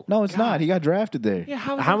fault. No, it's not. He got drafted there. yeah,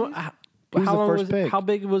 how? How, How how, He was how the long first was pick. How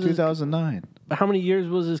big was his? 2009. How many years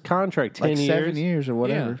was his contract? 10 Like years. 7 years or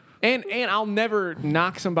whatever. And I'll never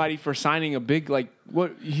knock somebody for signing a big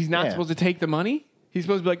what he's not Yeah. supposed to take the money. He's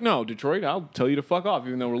supposed to be like, no, Detroit, I'll tell you to fuck off,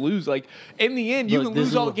 even though we'll lose. Like in the end, you Look, can this lose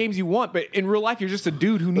is all the what- games you want, but in real life, you're just a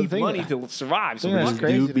dude who needs thing money that- to survive. So thing that's fuck it.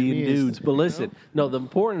 crazy Dude to being me is- dudes. But listen, no, the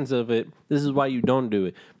importance of it, this is why you don't do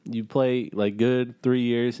it. You play like good 3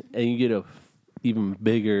 years and you get a even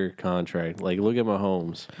bigger contract. Like look at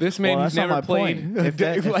Mahomes. This man Well, who's that's not never my played, point. If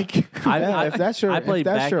that- like Yeah, if that's your- I played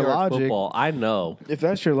if that's your backyard logic- football. I know. If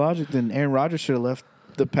that's your logic, then Aaron Rodgers should have left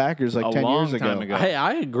the Packers like A 10 long years ago. time ago. Hey,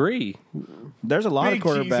 I agree. There's a lot Big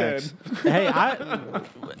of quarterbacks. cheesehead. Hey,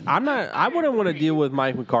 I'm not. I wouldn't want to deal with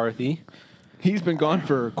Mike McCarthy. he's been gone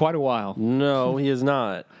for quite a while. No, he is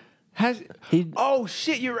not. Oh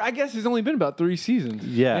shit! I guess it's only been about 3 seasons.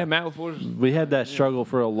 Yeah. Matt LaFleur. We had that struggle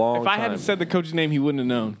for a long If I time. hadn't said the coach's name, he wouldn't have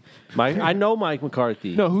known. I know Mike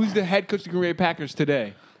McCarthy. No, who's the head coach of the Green Bay Packers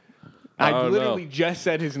today? I don't literally know. just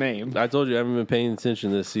said his name. I told you I haven't been paying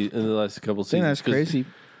attention in the last couple I think seasons. that's 'cause crazy.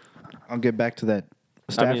 I'll get back to that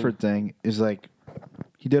Stafford thing. Is like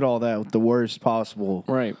he did all that with the worst possible,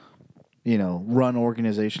 Right. run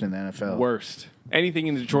organization in the NFL. Worst. Anything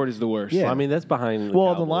in Detroit is the worst. Yeah. I mean, that's behind. Well,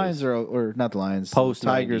 Cowboys. the Lions are, or not the Lions. Post the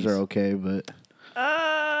Tigers 90s. are okay, but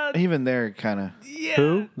even they're kind of Yeah.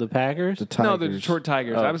 Who? The Packers? the Tigers. No, the Detroit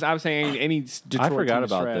Tigers. Oh. I was saying any Detroit I forgot team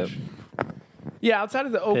is about trash. them. Yeah, outside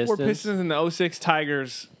of the 04 Pistons. Pistons and the 06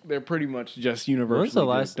 Tigers, they're pretty much just When's universally the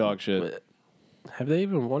last dog shit. Have they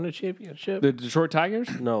even won a championship? The Detroit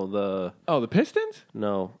Tigers? No, The Pistons?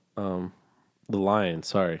 the Lions.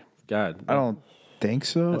 Sorry, God. I don't think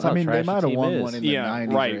so. That's I how mean, they trash the might have team won is. one in the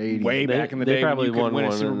 90s right. or 80s. Way They, back in the they day when probably you could won win a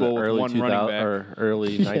one Super in Bowl the with early one running 2000 back. or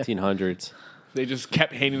early 1900s. They just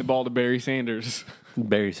kept handing the ball to Barry Sanders.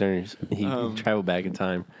 Barry Sanders, he traveled back in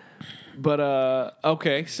time. But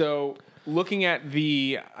okay, so looking at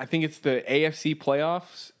I think it's the AFC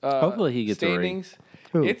playoffs. Hopefully he gets a ring. standings.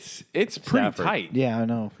 Who? It's pretty Stafford. tight. Yeah, I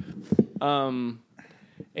know.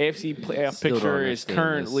 AFC playoff Still don't picture is understand this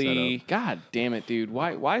currently. setup. God damn it, dude!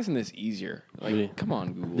 Why isn't this easier? Like, Yeah. come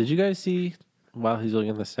on, Google. Did you guys see? While he's looking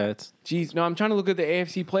at the stats, Jeez, no, I'm trying to look at the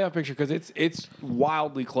AFC playoff picture because it's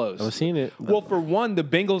wildly close. I was seeing it. Well, for one, the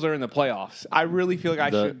Bengals are in the playoffs. I really feel like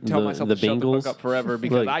I should tell myself the to shut the Bengals? fuck up forever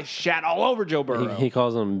because Look, I shat all over Joe Burrow. he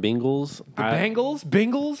calls them Bengals. the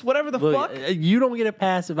Bengals, whatever the Look, fuck. you don't get a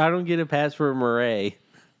pass if I don't get a pass for Murray.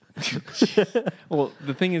 Well,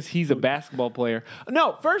 the thing is, he's a basketball player.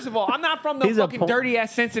 No, first of all, I'm not from the He's a fucking por- dirty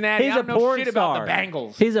ass Cincinnati. He's I don't a know porn shit star. about the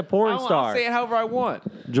Bengals. He's a porn I'll star. say it however I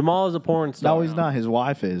want. Jamal is a porn star. No, he's not. His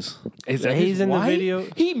wife is. Is that his wife? video?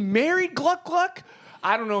 He married Gluck Gluck?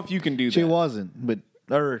 I don't know if you can do that. She wasn't, but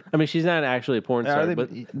I mean, she's not actually a porn star, they-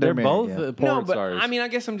 but they're they're married, both yeah. porn No, but stars. I mean, I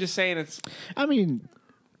guess I'm just saying it's I mean,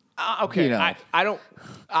 okay. You know. I don't.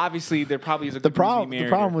 Obviously, there probably is a the good reason he problem. The married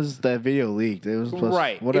problem her. was that video leaked. It was supposed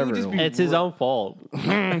Right. It would Whatever. just it be- was. it's his own fault.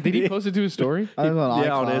 Did he post it to his story? I was on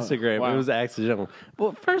Yeah, on iCloud. Instagram. Wow. It was accidental.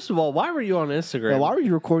 Well, first of all, why were you on Instagram? Yeah, why were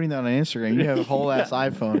you recording that on Instagram? You have a whole ass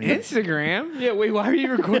iPhone. here. Instagram? Yeah. Wait. Why are you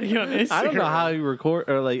recording on Instagram? I don't know how you record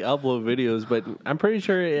or like upload videos, but I'm pretty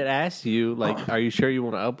sure it asks you like, "Are you sure you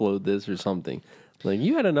want to upload this or something?" Like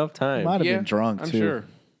you had enough time. Might have been drunk I'm too. sure.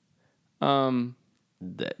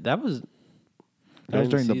 That was That was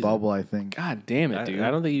during the season. bubble, I think. God damn it, dude.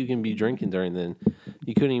 I don't think you can be drinking during then.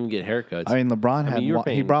 You couldn't even get haircuts. I mean, LeBron had you were he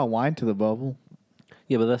paying- brought wine to the bubble.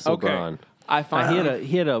 yeah, but that's Okay. LeBron. I find He had a.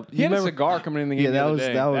 he had a remember- cigar coming in the game. Yeah, the that other was-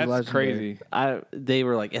 day. that was That's legendary. crazy. They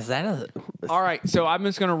were like, "Is that a?" All right, so I'm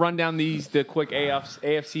just gonna run down the quick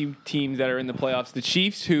AFC teams that are in the playoffs. The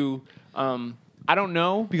Chiefs, who I don't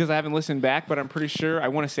know because I haven't listened back, but I'm pretty sure I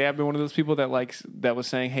want to say I've been one of those people that was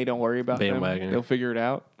saying, "Hey, don't worry about them. Bandwagon. They'll figure it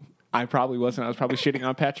out." I probably wasn't. I was probably shitting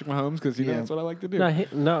on Patrick Mahomes because Yeah. that's what I like to do.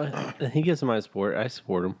 No, he gets my support. I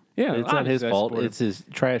support him. Yeah, it's not his obviously I fault. support him. It's his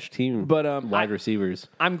trash team. But, wide receivers.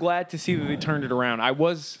 I'm glad to see that they turned it around. I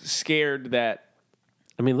was scared that.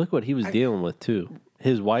 I mean, look what he was dealing with too.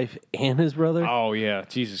 His wife and his brother. Oh yeah,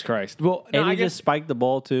 Jesus Christ. Well, no, and he I guess just spiked the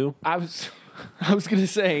ball too. I was gonna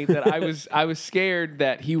say that I was scared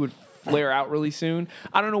that he would flare out really soon.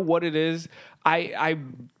 I don't know what it is.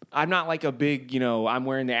 I'm not like a big, I'm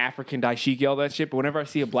wearing the African dashiki, all that shit. But whenever I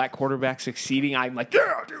see a black quarterback succeeding, I'm like,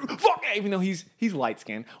 yeah, dude, fuck it. Even though he's light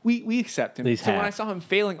skinned, we accept him. He's so when half. I saw him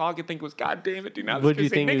failing, all I could think was, God damn it, dude. Now What this do you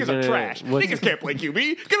kid say think niggas he's are gonna- trash. what's- Niggas can't play QB.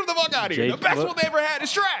 Get him the fuck out of here. Jay- The best what- one they ever had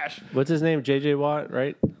is trash. What's his name? J.J. Watt,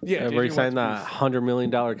 right? Yeah, Where he J.J. signed Watt's that $100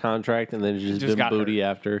 million contract and then just been got booty hurt.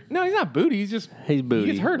 after. No, he's not booty. He's booty. He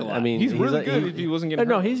gets hurt a lot. I mean, he's really like- good if he wasn't getting hurt.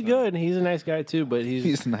 No, all the he's time. good. He's a nice guy too, but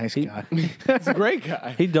He's a nice guy. He's a great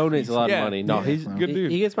guy. he donates a lot Yeah, of money. No, yeah, he's good he-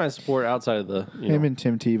 dude. He gets my support outside of the. Him and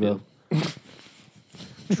Tim Tebow.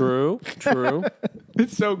 True.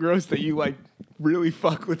 It's so gross that you really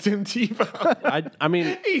fuck with Tim Tebow. I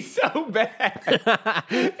mean, He's so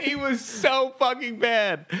bad. He was so fucking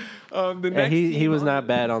bad. The next he team was on not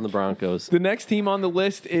bad on the Broncos. The next team on the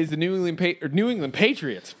list is the New England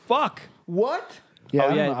Patriots. Fuck. What? Yeah,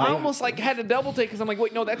 Oh, yeah, I almost had to double take because I'm like,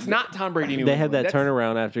 wait, no, that's not Tom Brady. New They had England. that That's-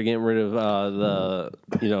 turnaround after getting rid of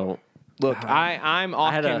Look, I'm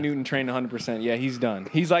off had Cam a- Newton train 100%. Yeah, he's done.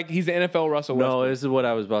 He's the NFL Russell No, Westbrook. this is what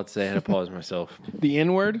I was about to say. I had to pause myself. The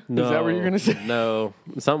N-word? No, Is that what you're going to say? No,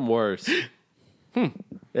 something worse.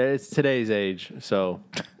 It's today's age. So,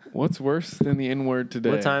 What's worse than the N-word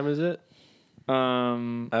today? what time is it? I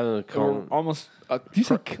don't know. Almost. You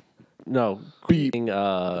said no. Beep. Being,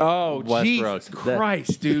 Oh, Westbrook. Jesus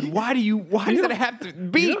Christ, dude! Why does it have to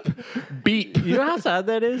beep? Beep. You know how sad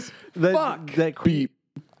that is? That, Fuck. That Beep.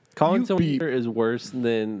 calling You someone beep. is worse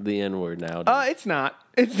than the N word now. It's not.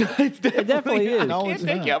 It's definitely, definitely is. I No, can't it's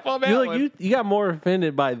take not. you up on that You one. you got more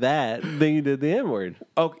offended by that than you did the N word.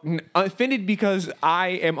 Oh, offended because I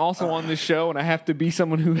am also on this show and I have to be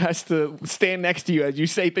someone who has to stand next to you as you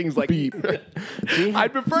say things like beep.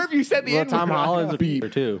 I'd prefer if you said the Well, N-word. Tom Holland's a beep.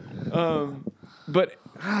 beeper too. But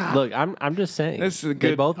Look, I'm just saying. this is a They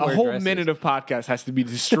good. both A wear whole dresses. minute of podcast has to be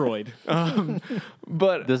destroyed.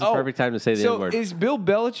 But This is the perfect time to say the so N-word. is Bill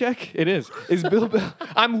Belichick? It is. Is Bill?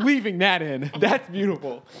 I'm leaving that in. That's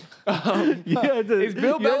beautiful. You had to, Is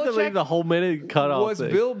Bill you had to Belichick- leave the whole minute cut off. Was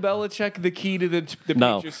thing. Bill Belichick the key to the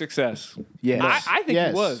No. Patriots' success? Yes. I think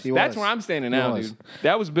Yes, he was. he That's was. where I'm standing He now, was. dude.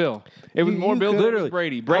 That was Bill. It was You- more you Bill could- than it was Literally.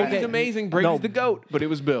 Brady. Brady's Okay. amazing. Brady's No. the GOAT, but it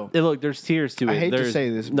was Bill. Hey, look, there's tiers to it. I hate to There's- say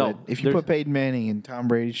this, no, but if you there's- put Peyton Manning in Tom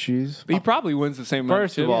Brady's shoes, He probably wins the same amount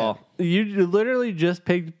First of too. all, you literally just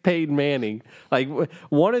picked Peyton Manning, like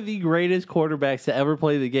one of the greatest quarterbacks to ever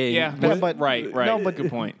play the game. Yeah, that's right. No, but good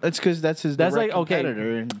point. That's because that's his That's direct like, okay.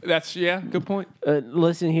 competitor. And That's good point.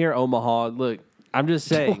 Listen here, Omaha. Look, I'm just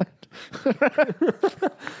saying.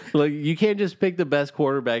 Look, you can't just pick the best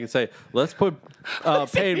quarterback and say, "Let's put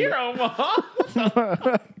Peyton." Here, Omaha.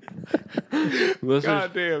 Let's,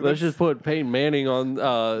 Goddamn, let's just put Peyton Manning on the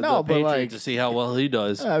but Patriots like- to see how well he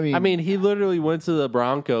does. I mean- he literally went to the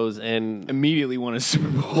Broncos and Immediately won a Super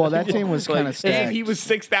Bowl. well, that team was Like, kind of and stacked. and he was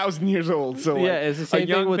 6,000 years old. So yeah, it's the same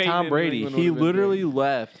thing with Tom Brady. He literally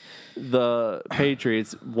left the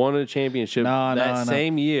Patriots, won a championship No, that no, no.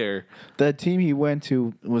 same year. the team he went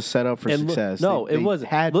to was set up for And look- success. no, They it wasn't.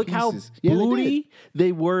 Had Look pieces. how Yeah, they booty did.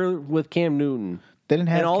 they were with Cam Newton. They didn't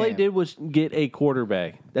have. And all they Cam. did was get a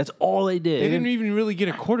quarterback. That's all they did. They didn't even really get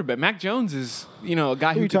a quarterback. Mac Jones is, a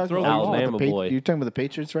guy Who who you can talking throw the about? ball. Alabama boy. You're talking about the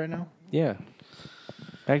Patriots right now. Yeah.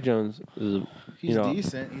 Mac Jones is He's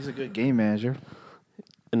decent. He's a good game manager.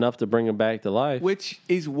 enough to bring him back to life. Which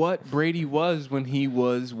is what Brady was when he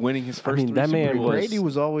was winning his first. mean, that three man Super Bowls. was Brady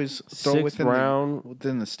was always throw sixth within round.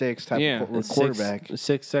 within the sticks type Yeah. of quarterback.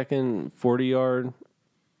 6-second, 40-yard.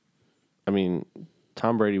 I mean,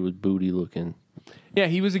 Tom Brady was booty looking. Yeah,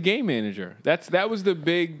 he was a game manager. That was the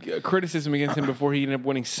big criticism against him before he ended up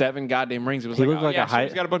winning 7 goddamn rings. It was He like, looked like yeah, a sure, high-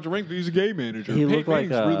 he's got a bunch of rings, but he's a game manager. He looked like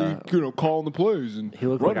Manning's a- really calling the plays and He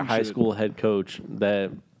looked like a running high shit. school head coach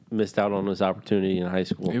that missed out on his opportunity in high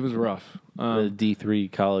school. It was rough. The D3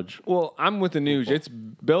 college. Well, I'm with the news. It's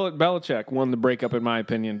Belichick won the breakup, in my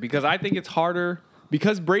opinion, because I think it's harder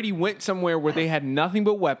because Brady went somewhere where they had nothing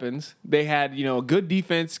but weapons. They had, a good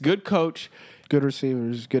defense, good coach. Good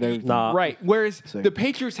receivers, good everything. Nah. Right. Whereas So- the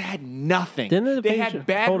Patriots had nothing. Didn't the they Patri- had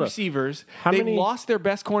bad hold up. receivers. How They many- lost their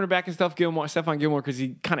best cornerback and Stephon Gilmore, because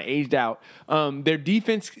he kind of aged out. Their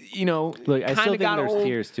defense, Look, I kind still of think got there's old.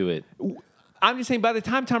 tiers to it. I'm just saying, by the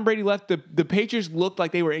time Tom Brady left, the Patriots looked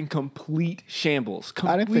like they were in complete shambles.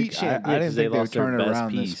 I didn't think shambles. I didn't 'cause they think they would lost their turn it best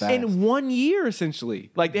around this piece. fast. In 1 year,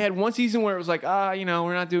 essentially. Like, they had one season where it was like,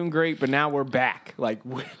 we're not doing great, but now we're back. Like,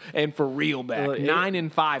 and for real back. Look,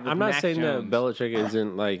 9-5 with I'm not Mac saying Jones. that Belichick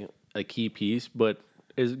isn't like a key piece, but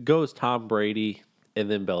it goes Tom Brady and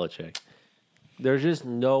then Belichick. There's just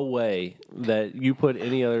no way that you put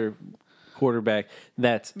any other quarterback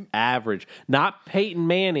that's average, not Peyton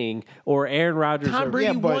Manning or Aaron Rodgers. Tom Brady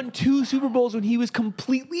Yeah, but- won 2 Super Bowls when he was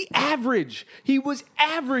completely average. He was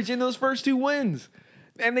average in those first 2 wins.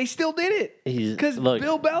 And they still did it. He's- Because look,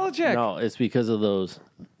 Bill Belichick. No, it's because of those.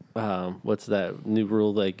 What's that new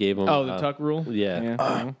rule they gave them? Oh, the Tuck rule?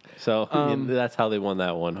 Yeah. So that's how they won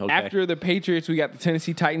that one. Okay. After the Patriots, we got the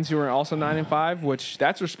Tennessee Titans, who are also 9-5, which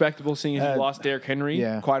that's respectable, seeing as you lost Derrick Henry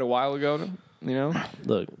yeah. quite a while ago.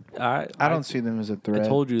 Look, I don't see them as a threat. I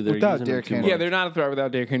told you they're Without using Derrick them too Henry. Yeah, they're not a threat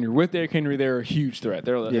without Derrick Henry. With Derrick Henry, they're a huge threat.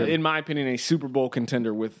 They're, Yeah. in my opinion, a Super Bowl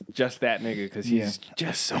contender with just that nigga because he's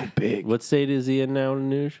just so big. What state is he in now,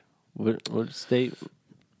 Nuge? What state?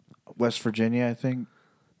 West Virginia, I think.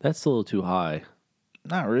 That's a little too high.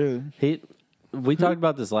 Not really. We talked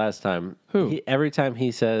about this last time. Who? Every time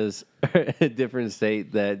he says a different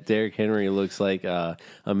state, that Derrick Henry looks like a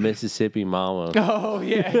Mississippi mama. Oh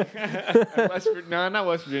yeah, not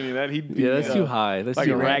West Virginia. That he'd be Yeah, that's too high. That's like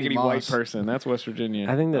too a high. raggedy white Moss. person. That's West Virginia.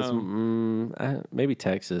 I think that's maybe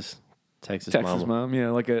Texas. Texas Texas mama. mom.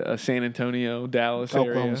 Yeah, like a San Antonio, Dallas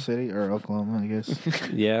Oklahoma area. City or Oklahoma, I guess.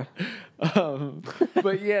 Yeah.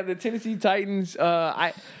 But yeah, the Tennessee Titans.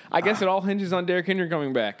 I guess it all hinges on Derrick Henry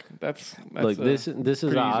coming back. That's Look, this is pretty a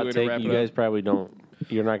easy hot way to take. wrap You it up. guys probably don't.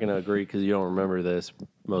 You're not going to agree because you don't remember this,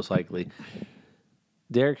 most likely.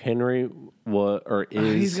 Derrick Henry is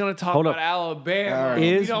He's gonna talk hold about up, Alabama.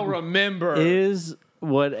 Is- we don't remember. is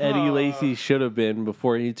what Eddie Lacy should have been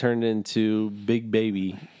before he turned into Big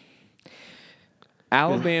Baby.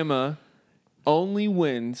 Alabama only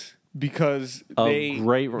wins because they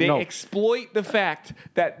exploit the fact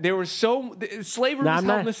that there was slavery was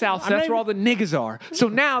held in the South. So that's where all the niggas are. So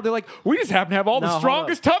now they're like, we just happen to have all the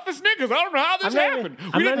strongest, toughest niggas. I don't know how this happened.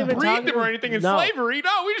 We didn't breed them or anything in slavery.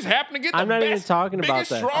 No, we just happen to get the best,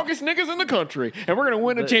 biggest, strongest niggas in the country, and we're gonna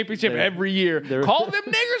win a championship every year. Call them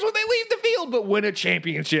niggers when they leave the field, but win a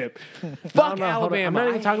championship. Fuck Alabama. I'm not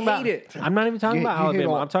even talking about it. I'm not even talking about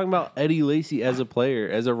Alabama. I'm talking about Eddie Lacy as a player,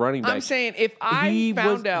 as a running back. I'm saying if I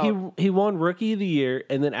found out. He won Rookie of the Year,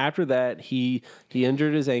 and then after that, he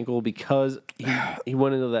injured his ankle because he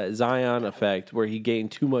went into that Zion effect where he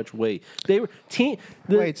gained too much weight. They were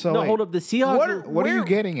hold up. The Seahawks. What are you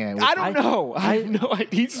getting at? I don't know. I have no idea.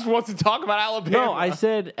 He just wants to talk about Alabama. No, I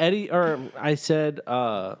said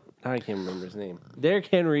I can't remember his name. Derrick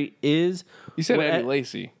Henry is. You said Eddie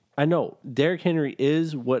Lacy. I know. Derrick Henry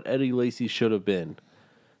is what Eddie Lacy should have been.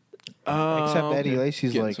 Except Eddie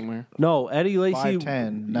Lacy's like somewhere. No, Eddie Lacy.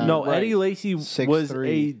 5'10", No, right. Eddie Lacy was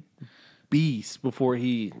 6'3". a beast before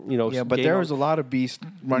he, Yeah, but there was a lot of beast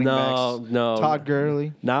running backs. No, Todd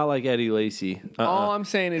Gurley. not like Eddie Lacy. All I'm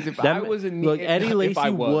saying is if I was in Eddie Lacy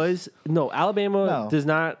was Alabama does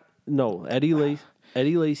not. No, Eddie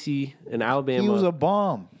Lacy in Alabama. He was a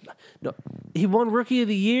bum. No, he won Rookie of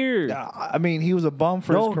the Year. I mean, he was a bum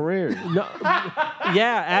for his career. No,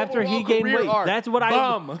 yeah, after he gained career weight. arc. That's what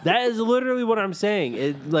that is literally what I'm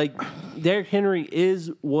saying. Derrick Henry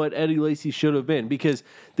is what Eddie Lacy should have been because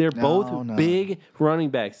they're both big running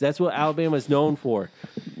backs. That's what Alabama's known for.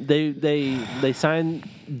 They signed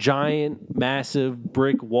giant, massive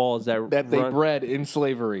brick walls that they bred in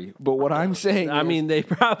slavery. But what I'm saying, they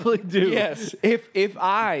probably do. Yes, if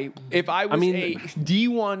I was a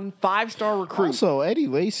D1 5-star recruit. Also, Eddie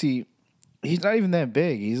Lacy, he's not even that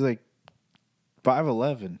big. He's like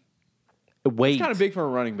 5'11". Weight. It's kind of big for a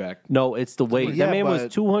running back. No, it's the weight. Yeah, that man was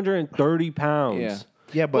but- 230 pounds. Yeah.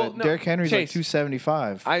 Yeah, but Derrick Henry's like Chase,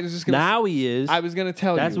 275. I was just gonna. Now he is. I was gonna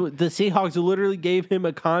tell That's you. what the Seahawks literally gave him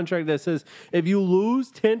a contract that says if you lose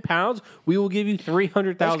 10 pounds, we will give you That's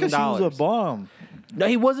 $300,000. because he was a bum. No,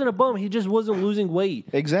 he wasn't a bum. He just wasn't losing weight.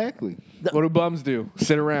 Exactly. What do bums do?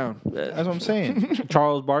 Sit around. That's what I'm saying.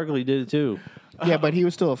 Charles Barkley did it too. Yeah, but he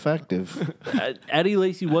was still effective. Eddie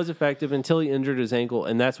Lacy was effective until he injured his ankle,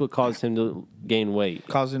 and that's what caused him to gain weight.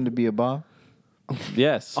 Caused him to be a bum.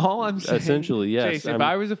 Yes. All I'm saying, essentially, yes. Chase, if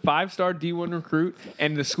I was a 5-star D1 recruit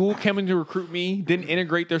and the school coming to recruit me didn't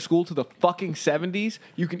integrate their school to the fucking 70s,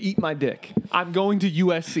 you can eat my dick. I'm going to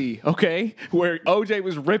USC, okay? Where OJ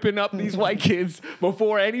was ripping up these white kids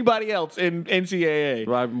before anybody else in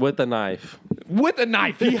NCAA. With a knife. With a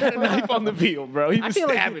knife. He had a knife on the field, bro. He was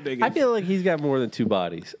stabbing niggas. I feel like he's got more than two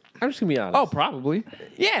bodies. I'm just going to be honest. Oh, probably.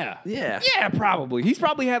 Yeah. Yeah. Yeah, probably. He's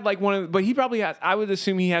probably had like one of, but he probably has, I would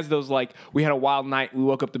assume he has those like, we had a wild night, we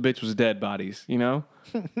woke up, the bitch was dead bodies, you know?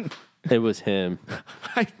 It was him.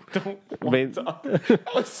 I don't want to talk. That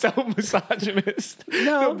was so misogynist.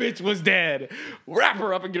 No. The bitch was dead. Wrap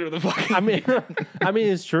her up and get her the fuck. I mean,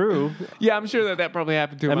 it's true. Yeah, I'm sure that probably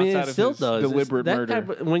happened to him I mean, outside it of still his does. deliberate That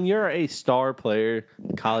murder. when you're a star player,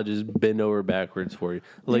 colleges bend over backwards for you.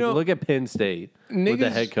 Like, look at Penn State with the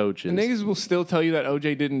head coaches. Niggas will still tell you that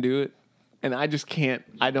OJ didn't do it. And I just can't.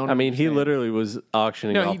 I don't. I mean, he understand. literally was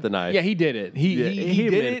auctioning off the knife. Yeah, he did it. He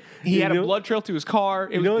did it. He had a blood trail to his car.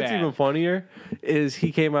 It You was know what's bad. even funnier is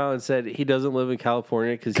he came out and said he doesn't live in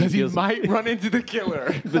California because Because he feels might run into the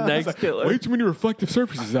killer. the next killer. Way too many reflective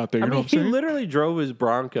surfaces out there. You I know mean, what he I'm saying? literally drove his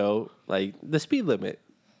Bronco like the speed limit.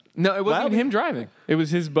 No, it wasn't Wow. him driving. It was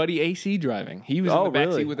his buddy AC driving. He was in the backseat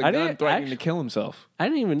really? with a I gun didn't- threatening actually- to kill himself. I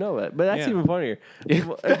didn't even know that, but that's Yeah. even funnier.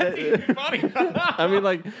 Funny. I mean,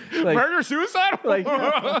 like Murder, suicide?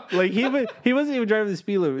 like he wasn't even driving the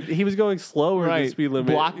speed limit. He was going slower than the speed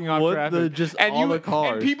limit, blocking off with traffic. all the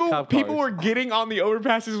cars. And cop people cars. were getting on the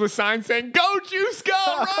overpasses with signs saying, "Go Juice, go,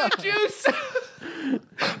 run Juice,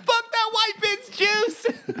 fuck that white bitch Juice."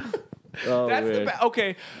 Oh, That's man.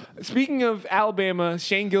 okay. Speaking of Alabama,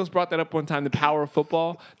 Shane Gillis brought that up one time. The power of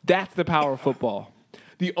football. That's the power of football.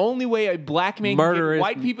 The only way a black man can get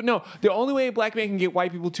white people the only way a black man can get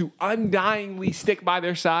white people to undyingly stick by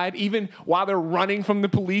their side, even while they're running from the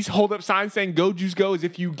police, hold up signs saying "Go Juice Go," is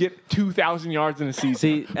if you get 2,000 yards in a season.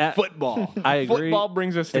 See, football. I agree. Football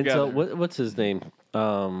brings us together. And so, what's his name?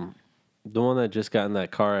 The one that just got in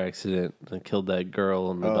that car accident and killed that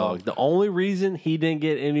girl and the dog. The only reason he didn't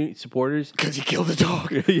get any supporters Because he killed a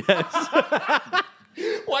dog. yes.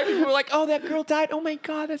 White people were like, "Oh, that girl died. Oh my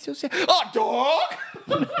God, that's so sad." Oh, dog.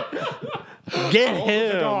 Get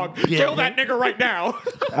him. Dog, Get kill him. that nigga right now.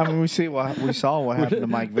 I mean, we saw what happened to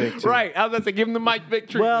Mike Vick. Too. Right. I was about to give him the Mike Vick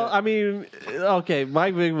treatment. Well, I mean, okay,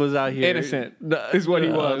 Mike Vick was out here. Innocent is what he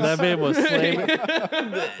was. That man was slamming.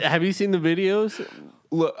 Have you seen the videos?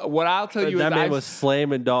 Look, what I'll tell you That is man was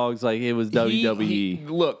slamming dogs like it was WWE.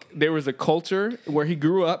 Look, there was a culture where he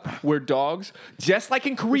grew up where dogs, just like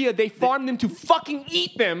in Korea, they farmed them to fucking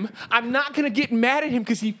eat them. I'm not going to get mad at him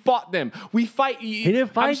because he fought them. We fight. He didn't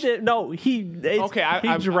fight them. No, he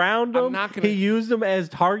drowned I'm them. not gonna- He used them as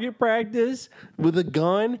target practice with a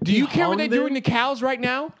gun. Do you care what they're doing to cows right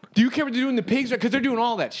now? Do you care what they're doing to pigs? Because they're doing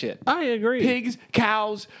all that shit. I agree. Pigs,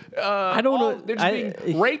 cows. I don't know. They're just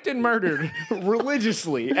being raped and murdered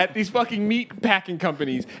religiously at these fucking meat packing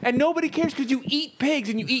companies, and nobody cares because you eat pigs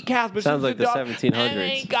and you eat cows. But Sounds like the 1700s. Oh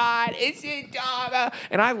my God, it's a dog.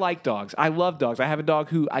 And I like dogs. I love dogs. I have a dog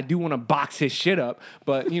who I do want to box his shit up,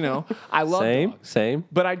 but you know, I love dogs. Same.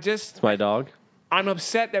 But I just It's my dog. I'm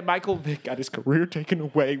upset that Michael Vick got his career taken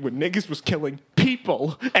away when niggas was killing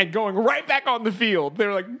people and going right back on the field.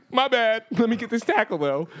 They're like, my bad. Let me get this tackle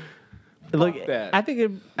though. Look, that. I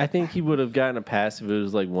think he would have gotten a pass if it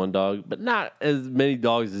was like one dog, but not as many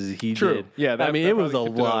dogs as he True. did. Yeah, I mean, that it was a probably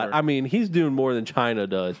tipped it lot. over. I mean, he's doing more than China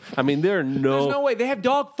does. I mean, there are There's no way. They have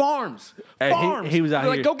dog farms. And Farms. he was out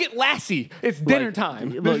They're here- like, go get Lassie. It's dinner Like,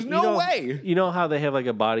 time. look, There's you no know- way. You know how they have like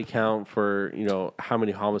a body count for, you know, how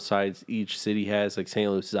many homicides each city has? Like St.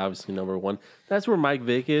 Louis is obviously number one. That's where Mike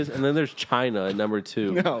Vick is. And then there's China at number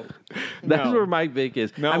two. No. That's No. where Mike Vick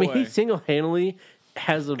is. No I mean, way. he single-handedly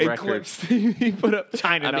has a record. Eclipsed. He put up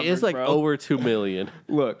China I mean, numbers, it's like bro. over 2 million.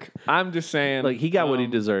 Look, I'm just saying. Like, he got what he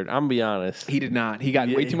deserved. I'm going to be honest. He did not. He got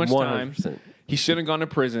way too much time. 100%. He shouldn't have gone to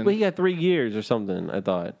prison. But he got 3 years or something, I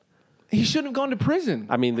thought. He shouldn't have gone to prison.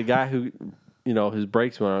 I mean, the guy who, you know, his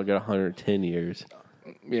brakes went out got 110 years.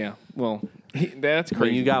 Yeah. Well, that's When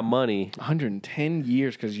crazy. you got money, 110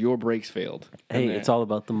 years because your brakes failed. hey, And it's all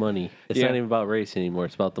about the money. It's Yeah. not even about race anymore.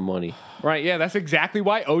 It's about the money. right. Yeah, that's exactly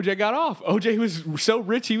why OJ got off. OJ was so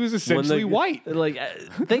rich he was essentially white. Like,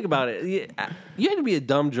 think about it. You had to be a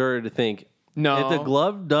dumb juror to think. No. If the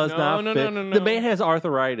glove does No, not no, fit, no, no, the no. man has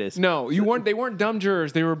arthritis. No, you weren't. They weren't dumb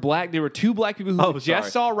jurors. They were black. They were two black people who Oh, just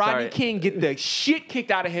sorry. saw Rodney Sorry. King get the shit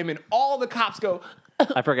kicked out of him, and all the cops go,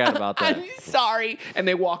 I forgot about that. "I'm sorry," and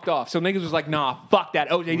they walked off. So niggas was like, "Nah, fuck that.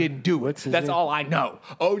 OJ didn't do it. What's his That's name? all I know.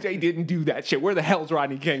 OJ didn't do that shit. Where the hell's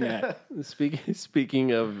Rodney King at?"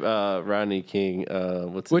 Speaking of Rodney King,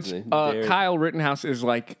 what's Which his name? Kyle Rittenhouse is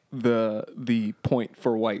like the point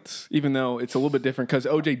for whites, even though it's a little bit different because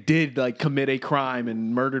OJ did like commit a crime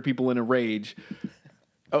and murdered people in a rage.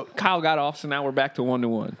 Oh, Kyle got off, so now we're back to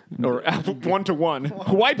 1-1 or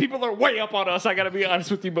 1-1. White people are way up on us. I got to be honest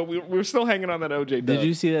with you, but we're still hanging on that OJ. Did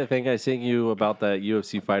you see that thing I sent you about that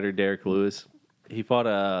UFC fighter Derek Lewis? He fought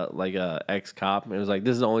a ex cop. It was like,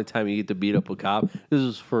 this is the only time you get to beat up a cop. This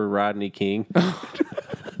was for Rodney King.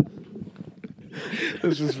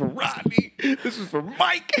 This is for Rodney. This is for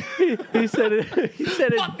Mike. He said it. He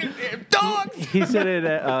said Fuck it. them damn dogs. He said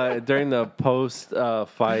it during the post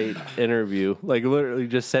fight interview. Like literally,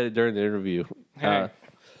 just said it during the interview. Hey.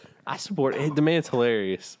 I support. The man's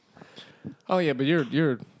hilarious. Oh yeah, but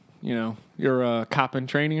you're a cop in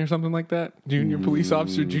training or something like that. Junior police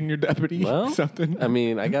officer, junior deputy, Well, something. I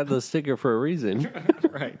mean, I got the sticker for a reason.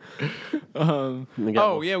 Right. Oh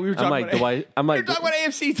Yeah, we were talking I'm like about. Dwight. I'm we like, were talking about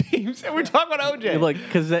AFC teams, and we're talking about OJ. like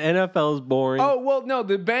because the NFL is boring. Oh well, no,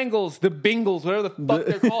 the Bengals, whatever the fuck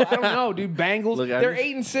they're called. I don't know, dude. Bengals. Look, they're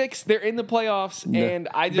 8-6. They're in the playoffs, and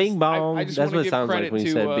I just Bing bong. I just That's want to what it give sounds credit like when to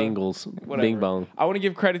you said Bengals. whatever. Bing bong. I want to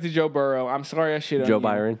give credit to Joe Burrow. I'm sorry I shit on Joe you.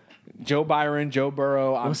 Byron. Joe Byron, Joe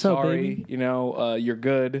Burrow. I'm What's up, sorry. baby? You know, you're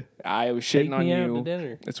good. I was Take shitting on me out you. to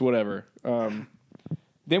dinner. It's whatever.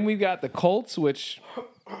 Then we've got the Colts, which,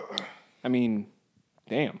 I mean,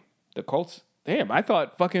 damn, the Colts. Damn, I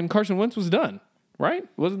thought fucking Carson Wentz was done. Right?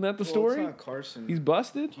 Wasn't that the story? It's not Carson. He's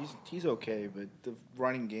busted. He's okay, but the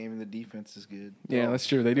running game and the defense is good. Yeah, that's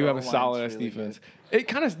true. They do have a solid ass defense. It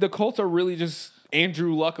kind of the Colts are really just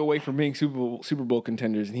Andrew Luck away from being Super Bowl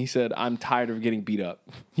contenders, and he said, "I'm tired of getting beat up.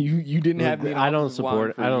 You didn't have me." in I don't offensive line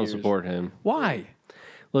support. for I don't years." support him. Why?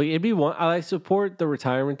 Look, it'd be one. I support the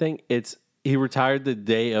retirement thing. He retired the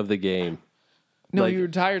day of the game. No, Like, you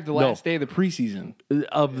retired the last day of the preseason.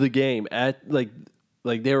 Of the game at like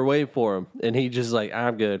they were waiting for him, and he just like,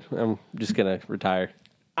 I'm good. I'm just gonna retire.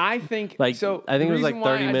 I think Like, so. I think the it was like reason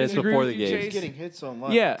why 30 I minutes disagree before with the you, game. Chase- getting hit so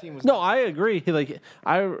much. Yeah. The team was No, I agree. Like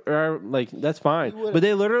like that's fine. would've- But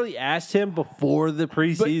they literally asked him before the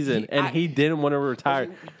preseason, and he didn't want to retire.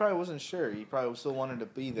 He probably wasn't sure. He probably still wanted to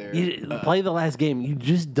be there. You play the last game. You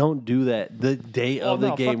just don't do that the day of the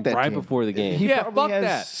fuck game, that right game. before the game. He Yeah, probably fuck has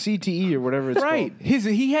that. CTE or whatever it's Right. called.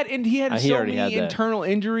 He had He so already many had that. internal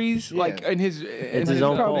injuries, like in his. It's his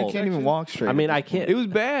own Probably fault. can't even walk straight. I mean, I can't. It was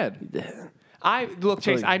bad.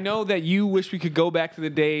 Chase. I know that you wish we could go back to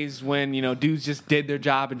the days when dudes just did their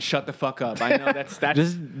job and shut the fuck up. I know that's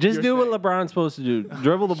just your do what thing. LeBron's supposed to do.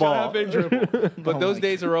 Dribble the Shut ball. up and dribble. But those my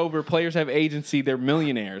days are over. Players have agency. They're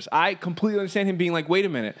millionaires. I completely understand him being like, wait a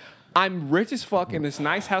minute. I'm rich as fuck in this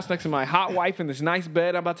nice house next to my hot wife in this nice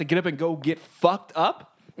bed. I'm about to get up and go get fucked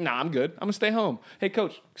up. Nah, I'm good. I'm gonna stay home. Hey,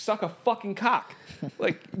 coach, suck a fucking cock.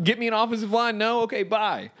 Like, get me an offensive line. No, okay,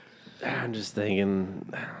 bye. I'm just thinking.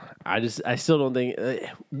 I still don't think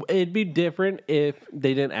it'd be different if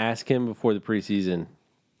they didn't ask him before the preseason.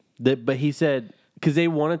 But he said because they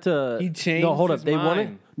wanted to. He changed No, hold up. his They wanted.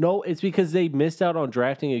 mind. No, it's because they missed out on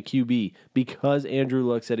drafting a QB because Andrew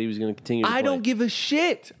Luck said he was going to continue. To I play. don't give a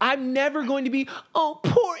shit. I'm never going to be, oh,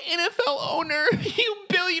 poor NFL owner. You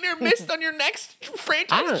billionaire missed on your next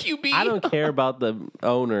franchise QB. I don't care about the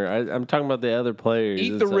owner. I'm talking about the other players.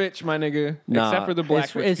 Eat and the stuff. rich, my nigga. Nah, Except for the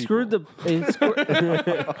black rich It screwed people.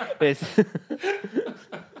 it's,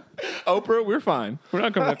 Oprah, we're fine. We're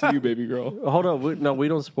not coming after you, baby girl. hold on. We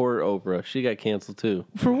don't support Oprah. She got canceled too.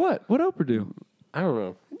 For what? What Oprah do? I don't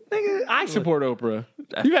know. Nigga, I support Oprah.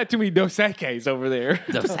 You got too many Dos Equis over there.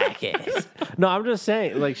 No, I'm just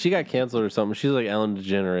saying, like, she got canceled or something. She's like Ellen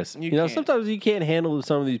DeGeneres. You know, can't. sometimes you can't handle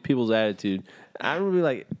some of these people's attitude. I'm gonna be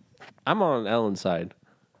like, I'm on Ellen's side.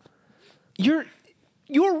 You're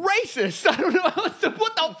racist. I don't know. What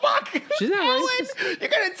the fuck? She's not Ellen? racist. You're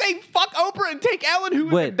going to say fuck Oprah and take Ellen, who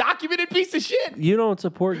is a Wait. documented piece of shit? You don't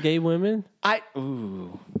support gay women?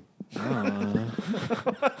 Ooh.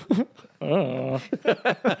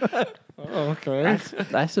 Okay.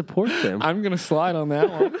 I support them. I'm going to slide on that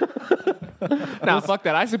one. Nah, fuck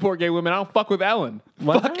that. I support gay women. I don't fuck with Ellen.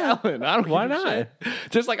 Why fuck not? Ellen. I don't Why give a not? shit.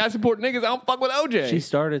 Just like I support niggas, I don't fuck with OJ. She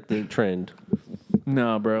started the trend.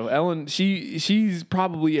 No, bro. Ellen, she's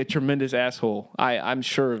probably a tremendous asshole. I'm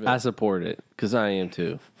sure of it. I support it because I am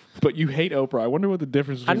too. But you hate Oprah. I wonder what the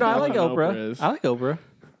difference I between know. I Ellen like and Oprah. is. I like Oprah.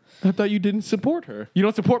 I thought you didn't support her. You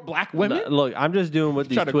don't support black women? No, look, I'm just doing what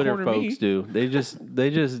these Try to Twitter corner me. folks do. They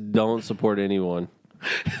just don't support anyone.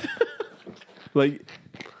 Like,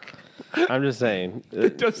 I'm just saying.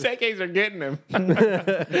 Dos Equis are getting him.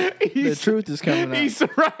 The truth is coming out. He's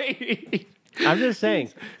right. I'm just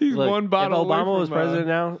saying. He's look, one bottle If away Obama was from, president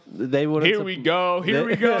now, they would. Here we go. Here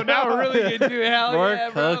we go. Now we're really getting to it. Hell We're yeah,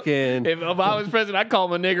 bro. cooking. If Obama was president, I'd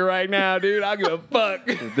call him a nigger right now, dude. I give a fuck.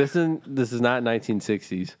 This is not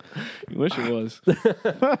 1960s. You wish it was.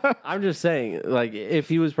 I'm just saying, like, if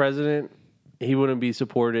he was president, he wouldn't be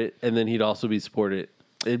supported, and then he'd also be supported.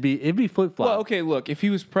 It'd be flip flop. Well, okay, look. If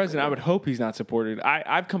he was president, I would hope he's not supported.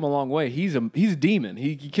 I've come a long way. He's a demon.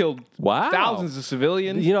 He killed Wow. thousands of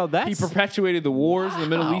civilians. You know, that's- he perpetuated the wars in the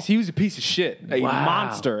Middle Wow. East. He was a piece of shit, a Wow.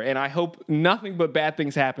 monster. And I hope nothing but bad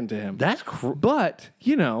things happen to him. That's But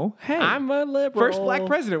hey, I'm a liberal. first black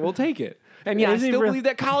president. We'll take it. And yeah, I Is he still real- believe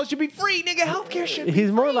that college should be free, nigga. Healthcare should be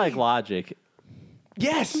He's more free. like Logic.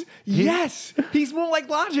 Yes, yes. He's more like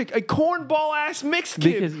Logic, a cornball ass mixed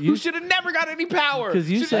kid Because who you- should have never got any power. 'Cause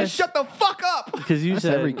you Should said- have shut the fuck up. Because you That's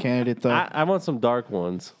said every candidate, though. I want some dark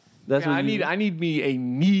ones. That's Yeah, what I need me a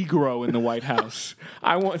Negro in the White House.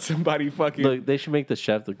 I want somebody fucking Look, they should make the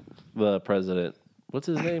chef the president. What's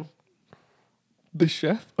his name? the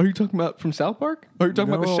chef. Are you talking about from South Park? Or are you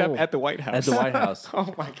talking about the No. chef at the White House? At the White House.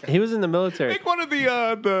 Oh my god. He was in the military. Pick one of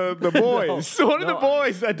the boys. One of the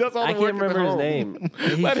boys that does all the I work can't at the remember his home. name.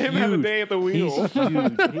 He's Let him have a huge. day at the wheel. He's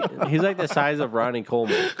huge. He's like the size of Ronnie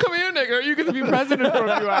Coleman. Come here, nigga. You get to be president for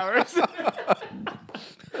a few hours.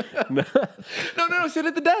 No, sit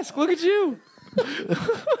at the desk. Look at you.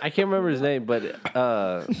 I can't remember his name, but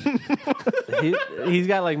he's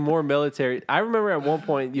got like more military. I remember at one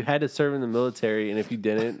point you had to serve in the military, and if you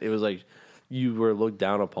didn't, it was like you were looked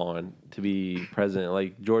down upon to be president,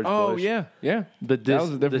 like George Oh Bush. yeah. But That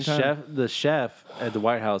was a different time. the chef at the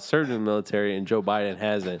White House served in the military, and Joe Biden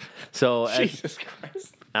hasn't. So Jesus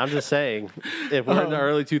Christ. I'm just saying, if we're in the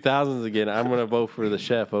early 2000s again, I'm going to vote for the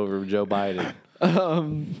chef over Joe Biden.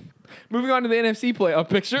 Moving on to the NFC playoff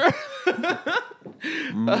picture.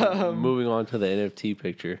 Moving on to the NFT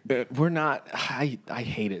picture. We're not. I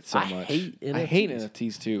hate it so I much. hate I hate NFTs.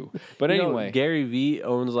 NFTs too. But You know, anyway, Gary Vee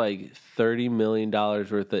owns like $30 million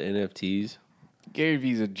worth of NFTs. Gary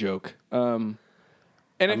Vee's a joke.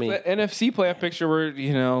 And I if mean- the NFC playoff picture were,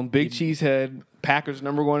 big cheesehead, Packers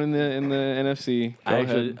number one in the NFC. Go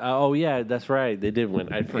ahead. Oh yeah, that's right. They did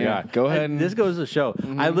win. I forgot. go ahead and- This goes to show.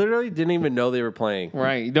 I literally didn't even know they were playing.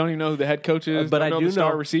 Right. You don't even know who the head coach is. But don't I know do the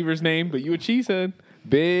star know- receiver's name, but you a cheesehead.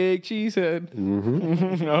 Big cheesehead.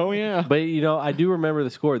 Mm-hmm. Oh, yeah. But I do remember the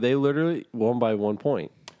score. They literally won by 1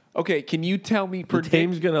 point. Okay, can you tell me The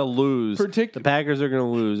team's gonna lose. predict- the Packers are gonna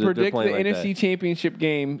lose. if they're predict the playing like NFC that. Championship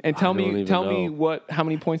game and tell don't me even know. how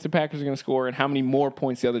many points the Packers are going to score and how many more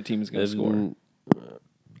points the other team is going to score.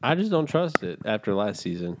 I just don't trust it after last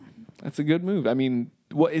season. That's a good move. I mean,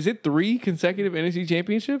 what is it? 3 consecutive NFC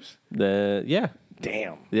championships? Yeah,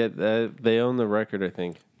 Damn. they own the record. I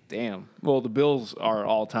think. Damn. Well, the Bills are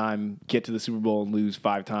all time get to the Super Bowl and lose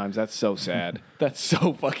 5 times. That's so sad. That's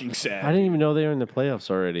so fucking sad. I didn't even know they were in the playoffs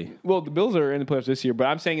already. Well, the Bills are in the playoffs this year, but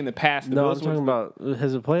I'm saying in the past. The No, I'm Bills talking about.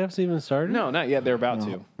 Has the playoffs even started? No, not yet. They're about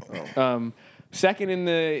to. Second in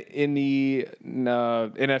the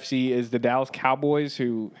NFC is the Dallas Cowboys,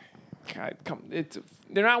 who, God,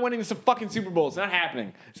 they're not winning some fucking Super Bowl. It's not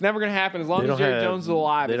happening. It's never going to happen as long They as don't Jerry have- Jones is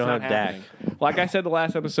alive. they It's don't not have Dak. happening. Like I said the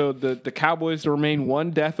last episode, the Cowboys remain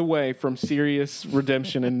one death away from serious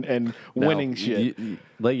redemption and No, winning shit. you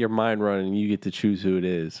let your mind run, and you get to choose who it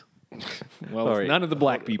is. Well, all it's right. none of the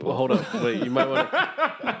black people. Well, hold on. Wait, you might want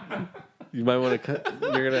to. You might want to cut.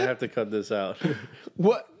 You're gonna have to cut this out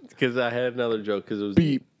What? because I had another joke because it was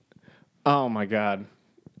Beep. Oh my god.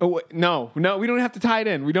 Oh, wait, no, we don't have to tie it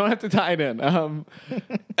in. We don't have to tie it in.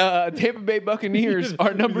 Tampa Bay Buccaneers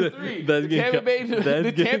are number 3. That's The Tampa Bay,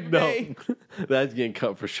 the Tampa Bay, that's getting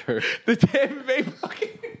cut for sure. the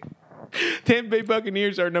Tampa Bay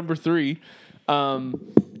Buccaneers are number 3. They're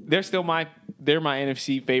my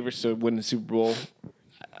NFC favorites to win the Super Bowl.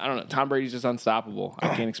 I don't know. Tom Brady's just unstoppable.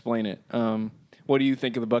 I can't explain it. What do you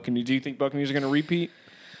think of the Buccaneers? Do you think Buccaneers are going to repeat?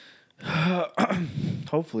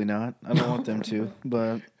 Hopefully not. I don't want them to,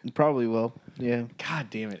 but probably will. Yeah. God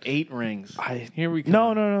damn it! 8 rings. I- Here we go.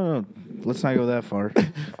 No. Let's not go that far.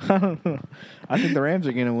 I don't know. I think the Rams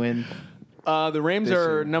are going to win. The Rams This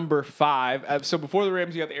are year. number 5. So before the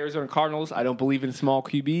Rams, you got the Arizona Cardinals. I don't believe in small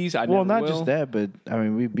QBs. Well, not will. just that, but I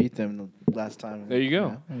mean, we beat them the last time. There you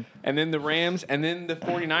go. And then the Rams, and then the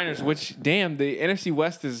 49ers, which, damn, the NFC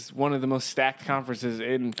West is one of the most stacked conferences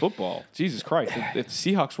in football. Jesus Christ. If the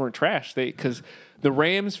Seahawks weren't trash, because the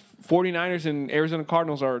Rams, 49ers, and Arizona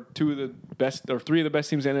Cardinals are 2 of the best, or 3 of the best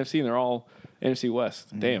teams in the NFC, and they're all NFC West.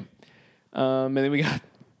 Damn. And then we got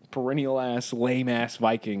perennial-ass, lame-ass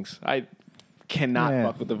Vikings. I cannot Yeah.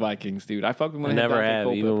 fuck with the Vikings, dude. I fuck with them I when they never Dante have,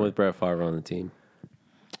 Culpepper. even with Brett Favre on the team.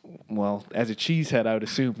 Well, as a cheesehead, I would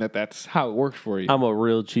assume that that's how it works for you. I'm a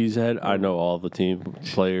real cheesehead. I know all the team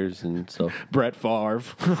players and stuff. Brett Favre.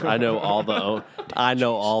 I know all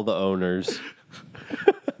the owners.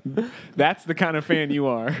 That's the kind of fan you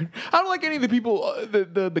are. I don't like any of the people,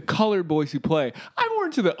 the colored boys who play. I'm more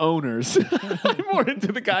into the owners. I'm more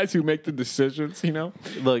into the guys who make the decisions, Look,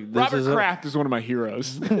 this Robert is Kraft is one of my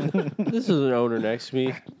heroes. this is an owner next to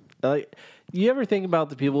me. Like, you ever think about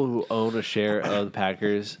the people who own a share of the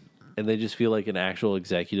Packers and they just feel like an actual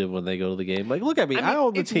executive when they go to the game? Like, look at me. I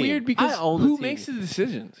own the it's team. weird because I own who the team. makes the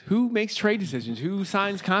decisions? Who makes trade decisions? Who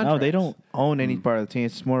signs contracts? No, they don't own any part of the team.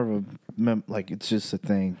 It's more of a it's just a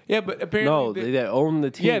thing. Yeah, but apparently No, they own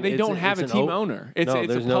the team. yeah, they It's don't a- have a it's an team o- owner. No, It's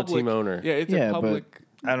there's a no public, team owner. Yeah, it's Yeah, a public.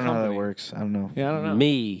 but I don't know how that company. works. I don't know. Yeah, I don't know.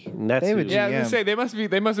 Me. And that's David who- Yeah, I was GM. gonna say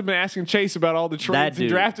they must have been asking Chase about all the trades and dude.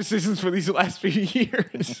 draft decisions for these last few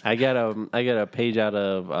years. I got a page out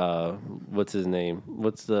of what's his name?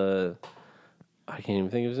 I can't even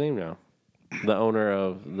think of his name now. The owner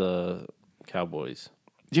of the Cowboys.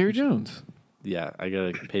 Jerry Jones. Yeah, I got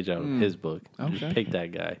a page out of his book. Okay. Just pick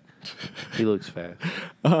that guy. He looks fast.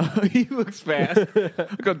 He looks fast.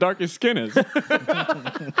 Look how dark his skin is. The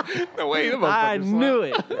way the I motherfucker's knew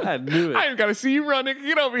it. I knew I it. ain't got to see you running.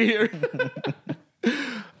 Get over here.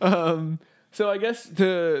 So I guess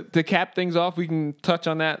to cap things off, we can touch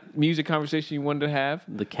on that music conversation you wanted to have.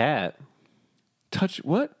 The cat. Touch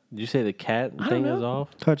what? Did you say the cat don't thing know. is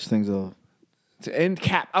off? Touch things off. To end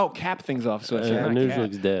cap. Oh, cap things off. So I said, not News cat.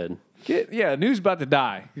 looks dead. News about to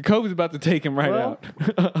die. COVID's about to take him right Well,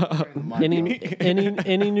 out. Any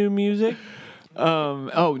new music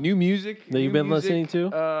New music that you've new been music? listening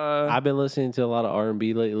to? I've been listening to a lot of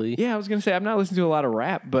R&B lately. Yeah, I was gonna say I'm not listening to a lot of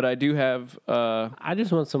rap, but I do have. I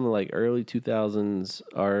just want some like early 2000s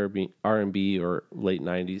R&B or late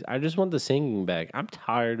 90s. I just want the singing back. I'm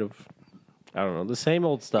tired of, I don't know, the same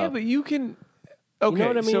old stuff. Yeah, but you can. Okay,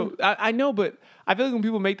 what I mean? so I know, but I feel like when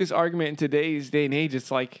people make this argument in today's day and age, it's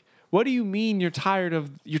like, What do you mean you're tired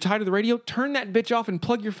of the radio? Turn that bitch off and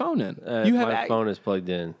plug your phone in. You have my phone is plugged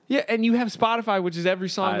in. Yeah, and you have Spotify, which is every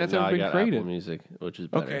song that's ever I been got created. Apple Music, which is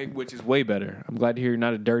better. Okay, which is way better. I'm glad to hear you're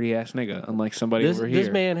not a dirty ass nigga, unlike somebody over here.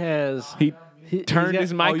 This man has he turned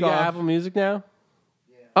his mic you got off. Apple Music now.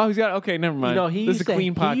 Oh, he's got okay. Never mind. You know, he this is used a to,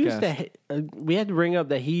 clean he podcast. used to we had to bring up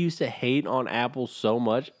that he used to hate on Apple so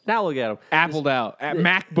much. Now look at him. Appled out.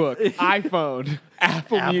 MacBook, iPhone,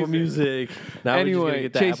 Apple Music. Now we're just Anyway, gonna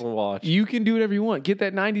get the Chase, Apple Watch. you can do whatever you want. Get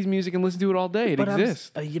that 90s music and listen to it all day. It But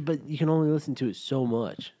exists. but you can only listen to it so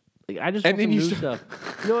much. Like I just And want then some you new start-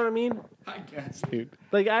 stuff. You know what I mean? I guess, dude.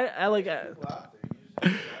 Like I like.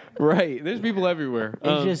 Right. There's people everywhere.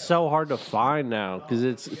 It's just so hard to find now because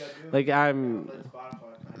it's like I'm.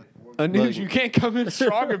 Anuj, you can't come in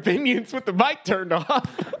strong opinions with the mic turned off.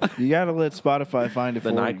 You gotta let Spotify find it The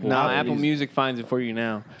for night you. call. No, Wow, Apple Music finds it for you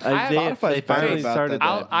now. Spotify's they better finally about started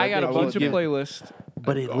that, that. I got a But bunch of they will playlists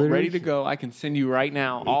But it literally ready to go. I can send you right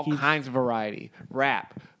now all keeps- kinds of variety.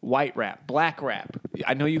 Rap, white rap, black rap.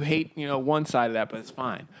 I know you hate, one side of that, but it's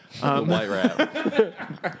fine. white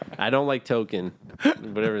rap. I don't like Token,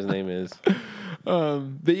 whatever his name is.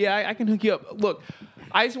 But yeah, I can hook you up. Look,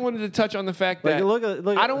 I just wanted to touch on the fact that Look at-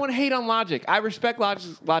 I don't want to hate on Logic. I respect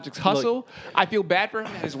Logic's hustle. I feel bad for him.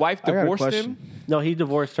 His wife got a divorced question. him. No, he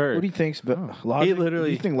divorced her. What do you think's better? Logic? literally-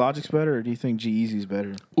 Do you think Logic's better, or do you think G-Eazy's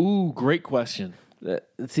better? Ooh, great question.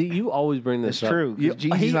 See, you always bring this It's up. true.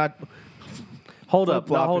 G-Eazy's not. Hold up. Now,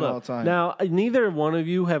 flip-flopping hold all up. the time. Now, neither one of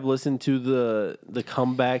you have listened to the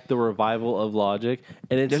comeback, the revival of Logic,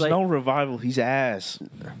 and it's There's like no revival. He's ass.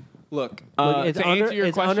 Look, it's to under answer your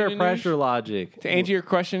it's question, under Anuj, pressure. Logic. To answer your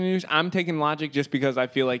question, News, I'm taking Logic just because I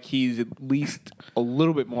feel like he's at least a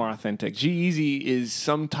little bit more authentic. G-Eazy is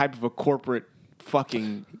some type of a corporate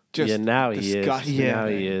fucking just Yeah, now he is. disgusting. Yeah. Now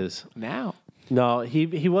he is. Now. No,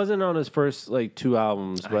 he wasn't on his first like 2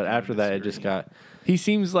 albums, but after that it just got. He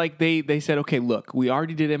seems like they said, okay, look, we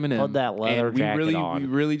already did Eminem. Put that leather and we jacket really, on. We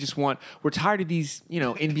really just we're tired of these,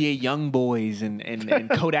 NBA young boys and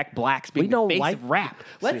Kodak Blacks being don't the face like- of rap.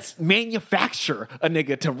 Let's manufacture a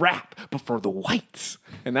nigga to rap, but for the whites.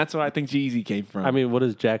 And that's what I think G-Eazy came from. I mean, what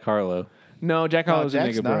is Jack Harlow no, Jack Harlow's a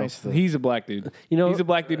Jack's nigga, bro. nice, though. He's a black dude. He's a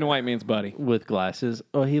black dude in a white man's body. with glasses?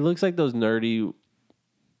 Oh, he looks like those nerdy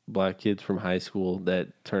black kids from high school that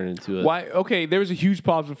turn into a. Why? Okay, there was a huge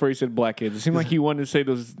pause before he said black kids. It seemed like he wanted to say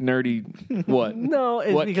those nerdy what? No,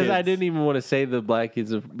 it's What because I kids? didn't even want to say the black kids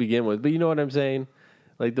to begin with, but you know what I'm saying,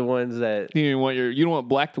 like the ones that. You don't want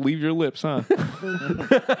black to leave your lips, huh?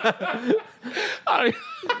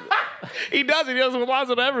 He doesn't. He doesn't want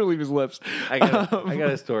Lonzo to ever leave his lips. I got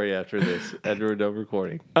a story after this. After we're done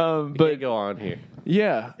recording, But but go on here.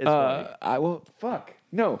 yeah, It's funny. fuck.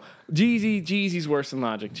 No, G-Eazy's worse than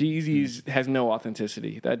Logic. G-Eazy has no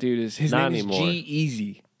authenticity. That dude is his Not name anymore. is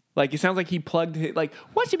G-Eazy. Like it sounds like he plugged it. Like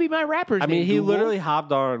what should be my rapper's I name? mean, he Google? literally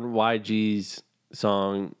hopped on YG's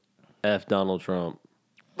song "F Donald Trump."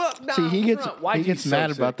 Fuck See, he Donald gets Trump. Why'd he you gets so mad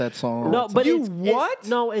sick? about that song. No, but You it's what?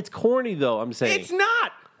 No, it's corny though. I'm saying It's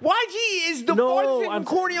not. YG is the No, farthest thing I'm-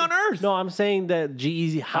 corny on earth. No, I'm saying that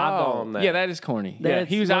G-Eazy hopped on that. Yeah, that is corny. Yeah, That's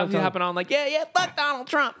he was what out I'm there talking- hopping on like, yeah, fuck Donald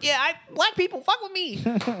Trump. Yeah, black people, fuck with me.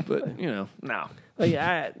 But no. Like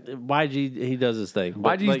YG, he does his thing.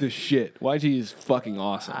 But, YG's like, the shit. YG is fucking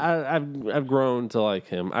awesome. I've grown to like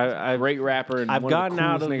him. I've Great rapper. And I've one gotten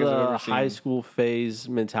out of of the coolest niggas I've the ever seen. high school phase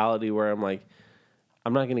mentality where I'm like,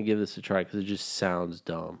 I'm not gonna give this a try because it just sounds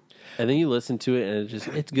dumb. And then you listen to it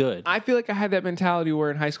and it's good. I feel like I had that mentality where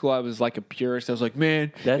in high school I was like a purist. I was like,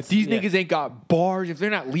 man, That's- if these yeah. niggas ain't got bars, if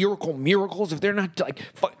they're not lyrical miracles, if they're not like,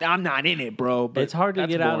 fuck, I'm not in it, bro. But It's hard to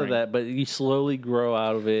that's get out of boring. that, but you slowly grow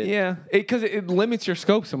out of it. Yeah, because it limits your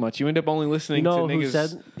scope so much. You end up only listening You know to who niggas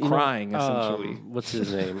said crying, essentially. What's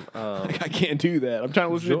his name? I can't do that. I'm trying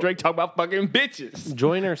to listen to Drake talk about fucking bitches.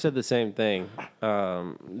 Joyner said the same thing,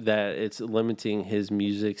 that it's limiting his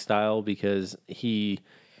music style because he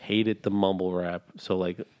hated the mumble rap. So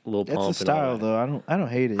like Lil Pump. It's a and all style that. though. I don't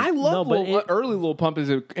hate it. I love No, but early Lil Pump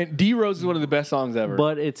and D Rose is one of the best songs ever.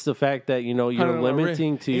 But it's the fact that you're Hundred on my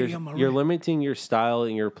limiting wrist. to 80 on my you're wrist. limiting your style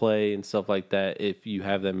and your play and stuff like that if you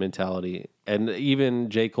have that mentality. And even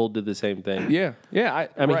J. Cole did the same thing. yeah. I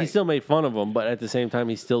mean, right. he still made fun of him, but at the same time,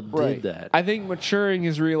 he still did that. I think maturing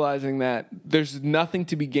is realizing that there's nothing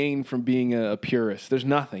to be gained from being a purist. There's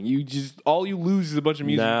nothing. All you lose is a bunch of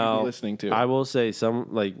music now, you're listening to. I will say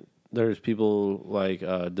there's people like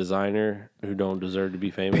Designer who don't deserve to be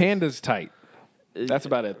famous. Panda's tight. That's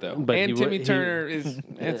about it though. But and he Timmy wa- he- Turner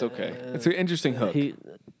it's okay. It's an interesting hook.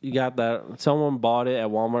 You got that. Someone bought it at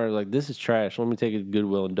Walmart. Like, this is trash. Let me take it to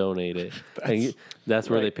Goodwill and donate it. That's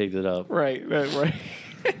where right. they picked it up. right.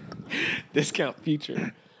 Discount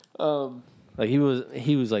future. Like he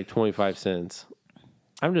was like 25 cents.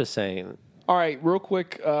 I'm just saying. All right, real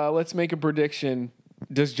quick, let's make a prediction.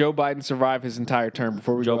 Does Joe Biden survive his entire term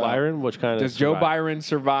before we Joe go out? Byron, which kind of Does Joe Byron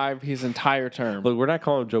survive his entire term? Look, we're not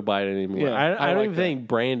calling him Joe Biden anymore. Yeah, I I don't like even that. think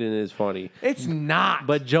Brandon is funny, It's not.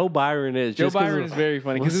 but Joe Byron is. Joe just 'cause Byron of- is very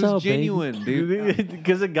funny because What's it was up, baby? genuine, dude.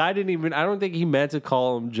 Because the guy didn't even. I don't think he meant to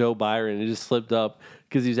call him Joe Byron. It just slipped up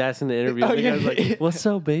because he was asking the interview. Oh, and the guy was yeah. like, "What's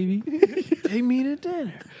up, baby?" Take me to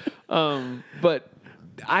dinner. But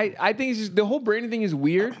I think it's just the whole Brandon thing is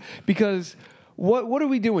weird because what are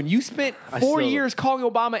we doing? You spent 4 years calling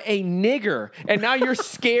Obama a nigger, and now you're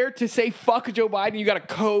scared to say fuck Joe Biden. You got a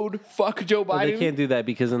code fuck Joe But they Biden. can't do that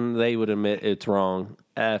because then they would admit it's wrong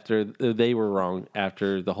after they were wrong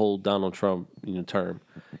after the whole Donald Trump term.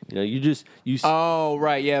 You. Oh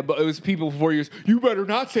right, yeah, but it was people for 4 years. You better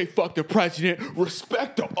not say fuck the president.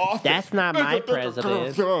 Respect the office. That's not my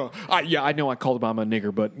president. Yeah, I know I called Obama a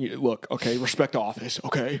nigger, but look, okay, respect the office,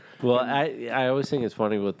 okay. Well, I always think it's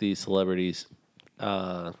funny with these celebrities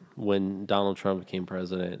when Donald Trump became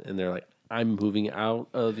president and they're like, I'm moving out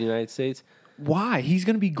of the United States. Why? He's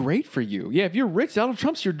going to be great for you. Yeah, if you're rich, Donald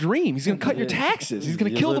Trump's your dream. He's going to cut your taxes. He's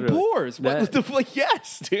going to Yeah, kill the literally. poor. Like,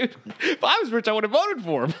 yes, dude. If I was rich, I would have voted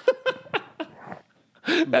for him.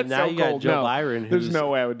 But now you got Joe Byron. There's who's- no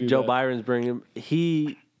way I would do Joe that. Byron's bringing.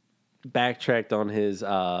 He backtracked on his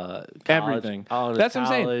college, Everything. On his That's what I'm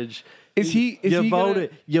saying. college. Is he You gonna-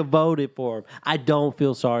 voted. You voted for him. I don't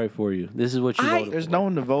feel sorry for you. This is what you voted There's for. no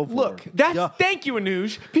one to vote for. Look, thank you,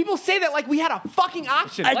 Anuj. People say that like we had a fucking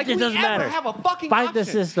option. It Like we doesn't ever matter. have a fucking Fight option. the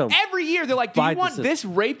system. Every year they're like, do Fight you the want system. this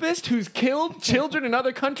rapist who's killed children in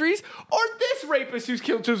other countries or this rapist who's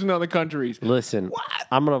killed children in other countries? Listen, What?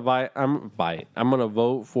 I'm gonna I'm gonna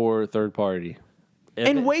vote for third party. If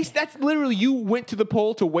And it- waste, that's literally, you went to the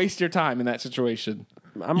poll to waste your time in that situation.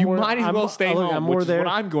 I'm You more- might as I'm- well stay look, home, I'm more which is what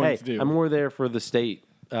I'm going to do. I'm more there for the state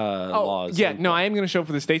laws. Yeah, no, I am going to show up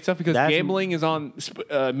for the state stuff because That's- gambling is on,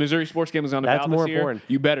 Missouri sports gambling is on the That's ballot more this year. important.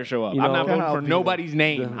 You better show up. You I'm know- not voting Help for people. nobody's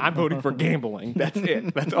name. I'm voting for gambling. That's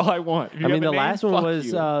it. That's all I want. If you I have mean, a the name, last one fuck was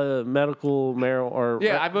you. medical marijuana. Or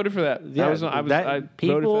Yeah, I voted for that. yeah, I voted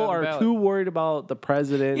people for that on the are ballot. too worried about the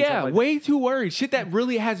president. and Yeah, stuff like way too worried. Shit that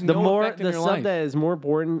really has that. no effect in The their stuff life. that is more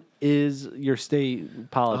important is your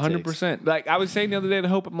state politics. 100%. Like I was saying the other day to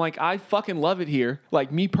Hope, I'm like, I fucking love it here.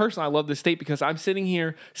 Like me personally, I love this state because I'm sitting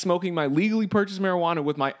here smoking my legally purchased marijuana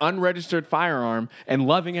with my unregistered firearm and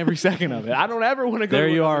loving every second of it. I don't ever want to go. There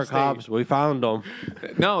to you another are, state. cops. We found them.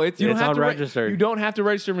 No, you don't It's have unregistered. You don't have to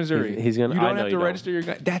register Missouri. He's gonna- You I don't know have you to don't. register your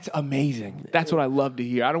gun. That's amazing. That's what I love to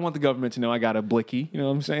hear. I don't want the government to know I got a blicky. You know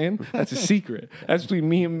what I'm saying? That's a secret. That's between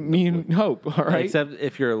me and Hope. All right. Except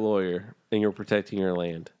if you're a lawyer and you're protecting your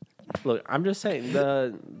land. Look, I'm just saying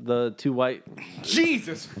the two white.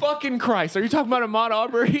 Jesus fucking Christ! Are you talking about Ahmaud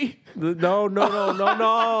Arbery? No.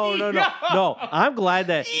 I'm glad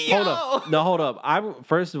that. Hold up. I'm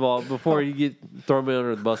first of all, before you get thrown me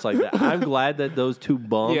under the bus like that, I'm glad that those two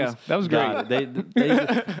bums. Yeah, that was got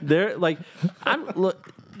it. They're like,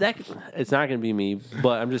 that it's not gonna be me,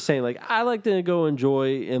 but I'm just saying, like, I like to go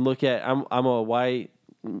enjoy and look at. I'm a white.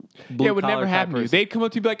 Yeah, it would never happen to you. They'd come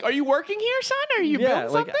up to you and be like, "Are you working here, son? Are you Yeah,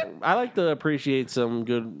 building like something?" I like to appreciate some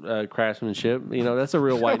good craftsmanship. You know, that's a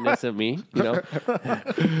real whiteness in me. You know,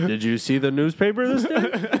 did you see the newspaper this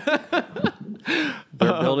day?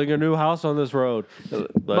 They're building a new house on this road. Let's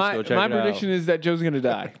go check my it out. prediction is that Joe's gonna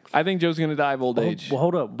die. I think Joe's gonna die of old age. Well,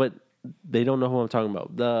 hold up, but they don't know who I'm talking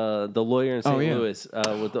about. The lawyer in St. yeah. Louis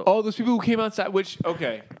with the Oh, those people who came outside. Which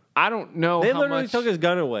I don't know. they how literally much, took his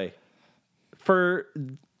gun away for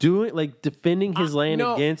defending his land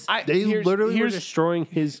no, against. They here's- literally were here's- destroying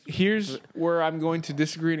his. Here's where I'm going to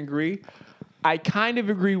disagree and agree. I kind of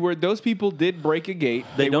agree where those people did break a gate.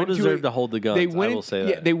 They don't went into deserve to hold the guns, They I went will say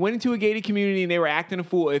Yeah, that. they went into a gated community and they were acting a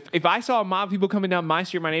fool. If I saw a mob of people coming down my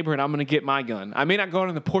street, my neighborhood, I'm going to get my gun. I may not go out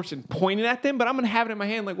on the porch and point it at them, but I'm going to have it in my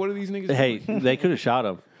hand. Like, what are these niggas Hey, doing? they could have shot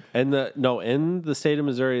him. And in the state of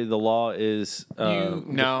Missouri, the law is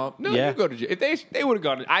No, yeah. you go to jail. If they would have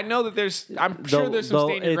gone. I know that I'm sure there's some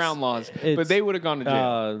stand your ground laws, but they would have gone to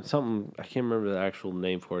jail. Something I can't remember the actual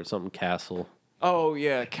name for it. Something castle. Oh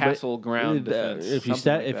yeah, castle ground defense. If you something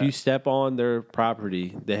step like that. step on their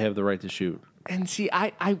property, they have the right to shoot. And see,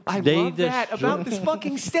 I They love that destroy- about this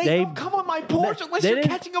fucking state. They- Don't come on my porch unless they you're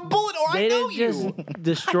didn't- catching a bullet or I They know didn't you. just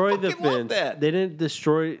destroy the fucking love fence. that. They didn't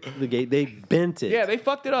destroy the gate. They bent it. Yeah, they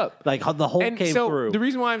fucked it up. like how the hole And came so through. the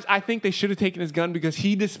reason why I think they should have taken his gun because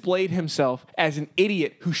he displayed himself as an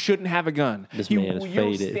idiot who shouldn't have a gun. This He- man is you're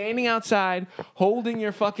faded. standing outside holding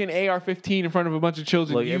your fucking AR-15 in front of a bunch of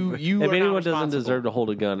children. Look, you if are not anyone doesn't responsible. deserve to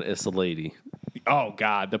hold a gun, it's the lady. Oh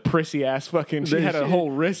God, the prissy ass fucking. She had a whole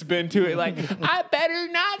wristband to it. Like, I better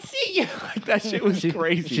not see you. Like that shit was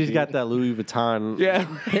crazy. She's dude. got that Louis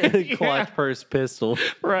Vuitton clutch purse pistol.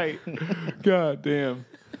 right. God damn.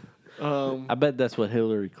 I bet that's what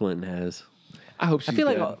Hillary Clinton has. I hope she's I feel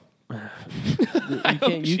dead. like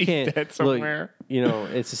she's you can't dead somewhere. Look,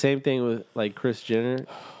 it's the same thing with like Kris Jenner,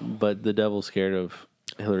 but the devil's scared of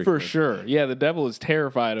Hillary For Clinton. sure. Yeah, the devil is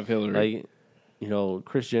terrified of Hillary. Like,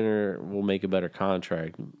 Kris Jenner will make a better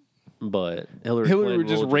contract, but Hillary Hillary would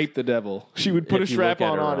Clinton just rape the devil. She would put a if you look strap at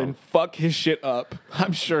on her on wrong. and fuck his shit up.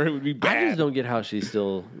 I'm sure it would be I bad. just don't get how she's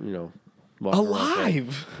still, walking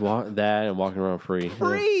Alive. around that and walking around free.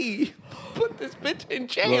 Free. Put this bitch in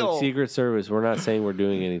jail. Look, Secret Service, we're not saying we're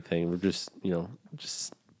doing anything. We're just,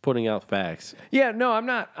 just putting out facts. Yeah, no, I'm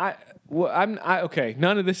not. Okay.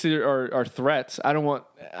 None of this are threats.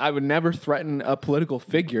 I would never threaten a political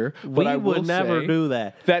figure. But I would will never say do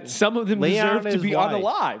that. That some of them Leon deserve to is be white.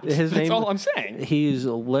 unalived. His That's name- all I'm saying. He's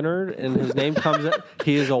Leonard, and his name comes up.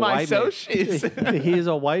 He is a My white man. socials. He is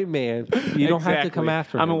a white man. You don't have to come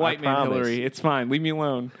after him. I'm a white I man, promise. Hillary. It's fine. Leave me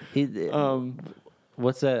alone.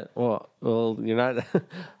 What's that? Well, you're not.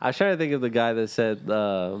 I was trying to think of the guy that said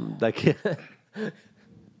that kid. I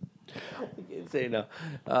can't say no.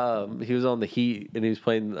 He was on the Heat and he was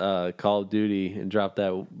playing Call of Duty and dropped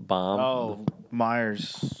that bomb. Oh,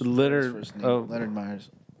 Myers. Leonard- First name. oh. Leonard Myers.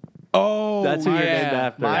 Oh, That's who you're named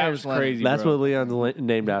after. That Myers was crazy. That's bro. what Leon's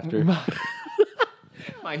named after.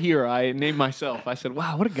 My hero. I named myself. I said,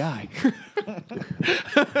 "Wow, what a guy!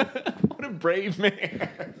 What a brave man!"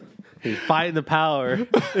 He's fighting the power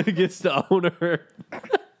against the owner.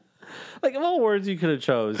 Like, of all words you could have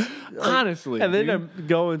chose. Honestly, And then dude. to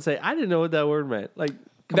go and say, I didn't know what that word meant. Like,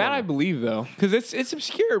 come That on. I believe though, because it's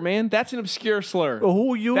obscure, man. That's an obscure slur.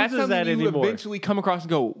 Who uses That's something that you anymore? eventually come across and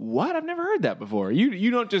go, "What? I've never heard that before."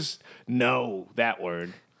 You don't just know that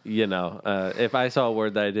word. If I saw a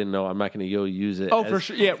word that I didn't know, I'm not going to go use it. Oh, for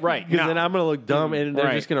sure. Yeah, right. Because then I'm going to look dumb and they're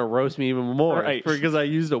Right. just going to roast me even more. Right. Because I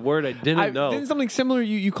used a word I didn't know. Didn't something similar?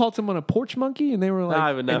 You called someone a porch monkey, and they were like,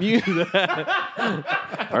 I would never and you- do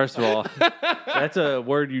that. First of all, that's a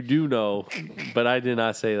word you do know, but I did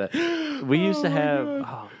not say that. We used to have,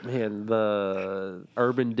 the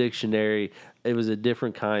Urban Dictionary. It was a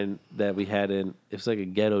different kind that we had it was like a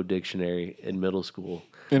ghetto dictionary in middle school.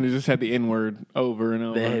 and it just had the N word over and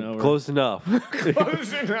over They and had, over. close enough.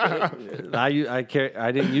 Close enough. I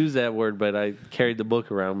didn't use that word, but I carried the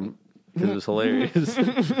book around because it was hilarious.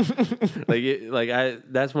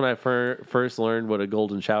 That's when I first learned what a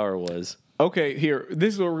golden shower was. Okay, here.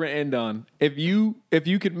 This is what we're gonna end on. If you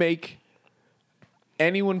could make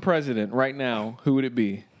anyone president right now, who would it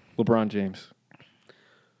be? LeBron James.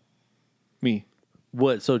 Me.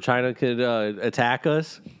 What? So China could attack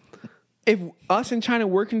us? If us and China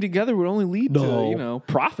working together would only lead No.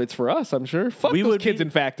 to profits for us, I'm sure. Fuck We those would kids be- in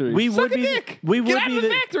factories. We Suck would a be. dick. We would Get out be of the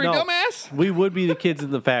factory, no. dumbass. We would be the kids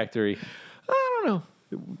in the factory. I don't know.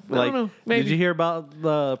 I Like, don't know. Maybe. did you hear about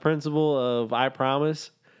the principal of I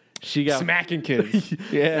Promise? She got smacking kids?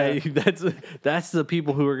 Yeah. Hey, that's the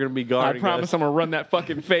people who are going to be I guarding promise us. I'm gonna run that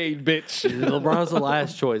fucking fade, bitch. LeBron's the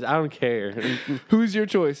last choice. I don't care. Who's your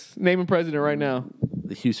choice? Name a president right now.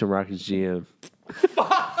 The Houston Rockets GM.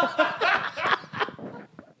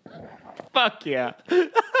 Fuck yeah.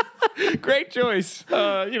 Great choice.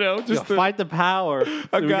 Just the Fight the power. We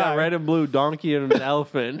guy. got red and blue, donkey and an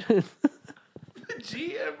elephant.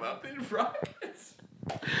 GM up in Rockets.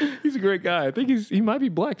 He's a great guy. I think he might be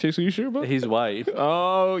black, Chase. Are you sure about that? He's white.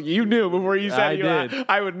 Oh, you knew before you said I it. did.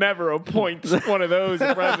 I would never appoint one of those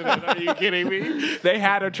as president. Are you kidding me? They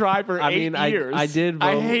had to try for 8 years. I did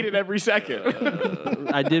I vote. hate it every second.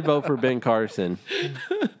 I did vote for Ben Carson.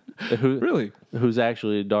 Really? Who's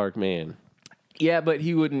actually a dark man. Yeah, but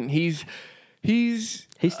he wouldn't. He's He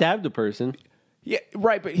stabbed a person. yeah,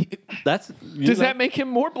 right. But Does that make him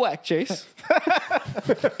more black, Chase?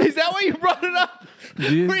 Is that why you brought it up?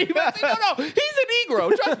 Do you- Were you about to say, no, he's a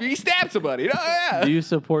Negro. Trust me, he stabbed somebody. No, yeah. Do you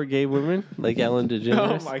support gay women like Ellen Oh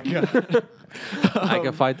DeGeneres? my god. I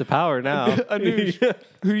can fight the power now. Anush,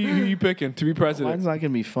 who you picking to be Mine's president? not gonna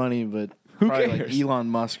be funny, but Who probably like cares? Elon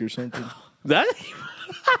Musk or something. That?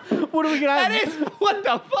 What are we gonna That have? is what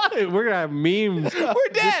the fuck. We're gonna have memes. We're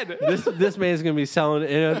dead. This man's gonna be selling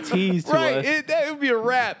NFTs to Right, us. that would be a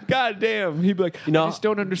rap. God damn. He'd be like, know- I just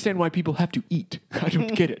don't understand why people have to eat. I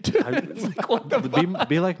don't get it. It's like, what the fuck?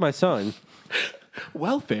 Be like my son.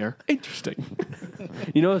 Welfare. Interesting.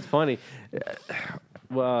 You know what's funny?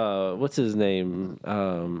 What's his name?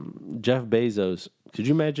 Jeff Bezos. Could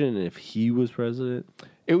you imagine if he was president?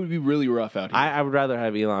 It would be really rough out here. I would rather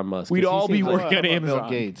have Elon Musk. We'd 'cause he all be seems like- working at How about Amazon. Bill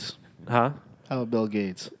Gates. Huh? How about Bill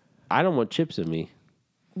Gates? I don't want chips in me.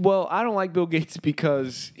 Well, I don't like Bill Gates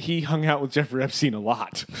because he hung out with Jeffrey Epstein a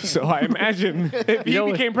lot. So I imagine if he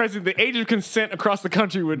became president, the age of consent across the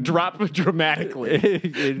country would drop dramatically.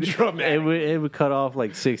 It would cut off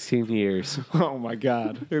like 16 years. Oh my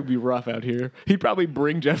God, it would be rough out here. He'd probably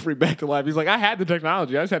bring Jeffrey back to life. He's like, I had the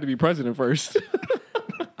technology, I just had to be president first.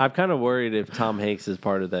 I'm kind of worried if Tom Hanks is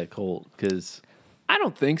part of that cult because I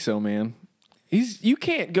don't think so, man. You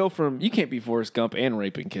can't be Forrest Gump and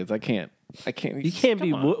raping kids. I can't. you can't be.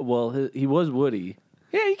 He was Woody.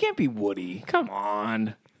 Yeah, you can't be Woody. Come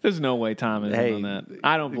on. There's no way Tom is on that.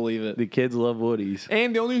 I don't believe it. The kids love Woodies.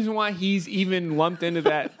 And the only reason why he's even lumped into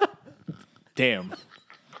that, damn.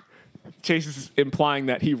 Chase is implying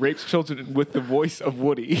that he rapes children with the voice of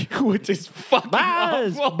Woody, which is fucking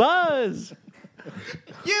awful. Buzz.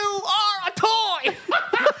 You are a toy.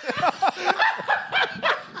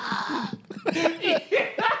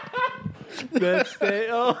 That's it.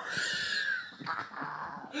 Oh.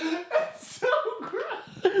 So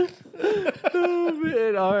gross. Oh,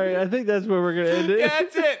 man. All right. I think that's where we're going to end it. Yeah,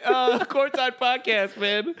 that's it. Courtside Podcast,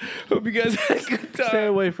 man. Hope you guys had a good time. Stay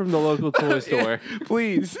away from the local toy store.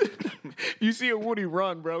 Please. You see a Woody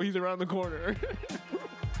run, bro. He's around the corner.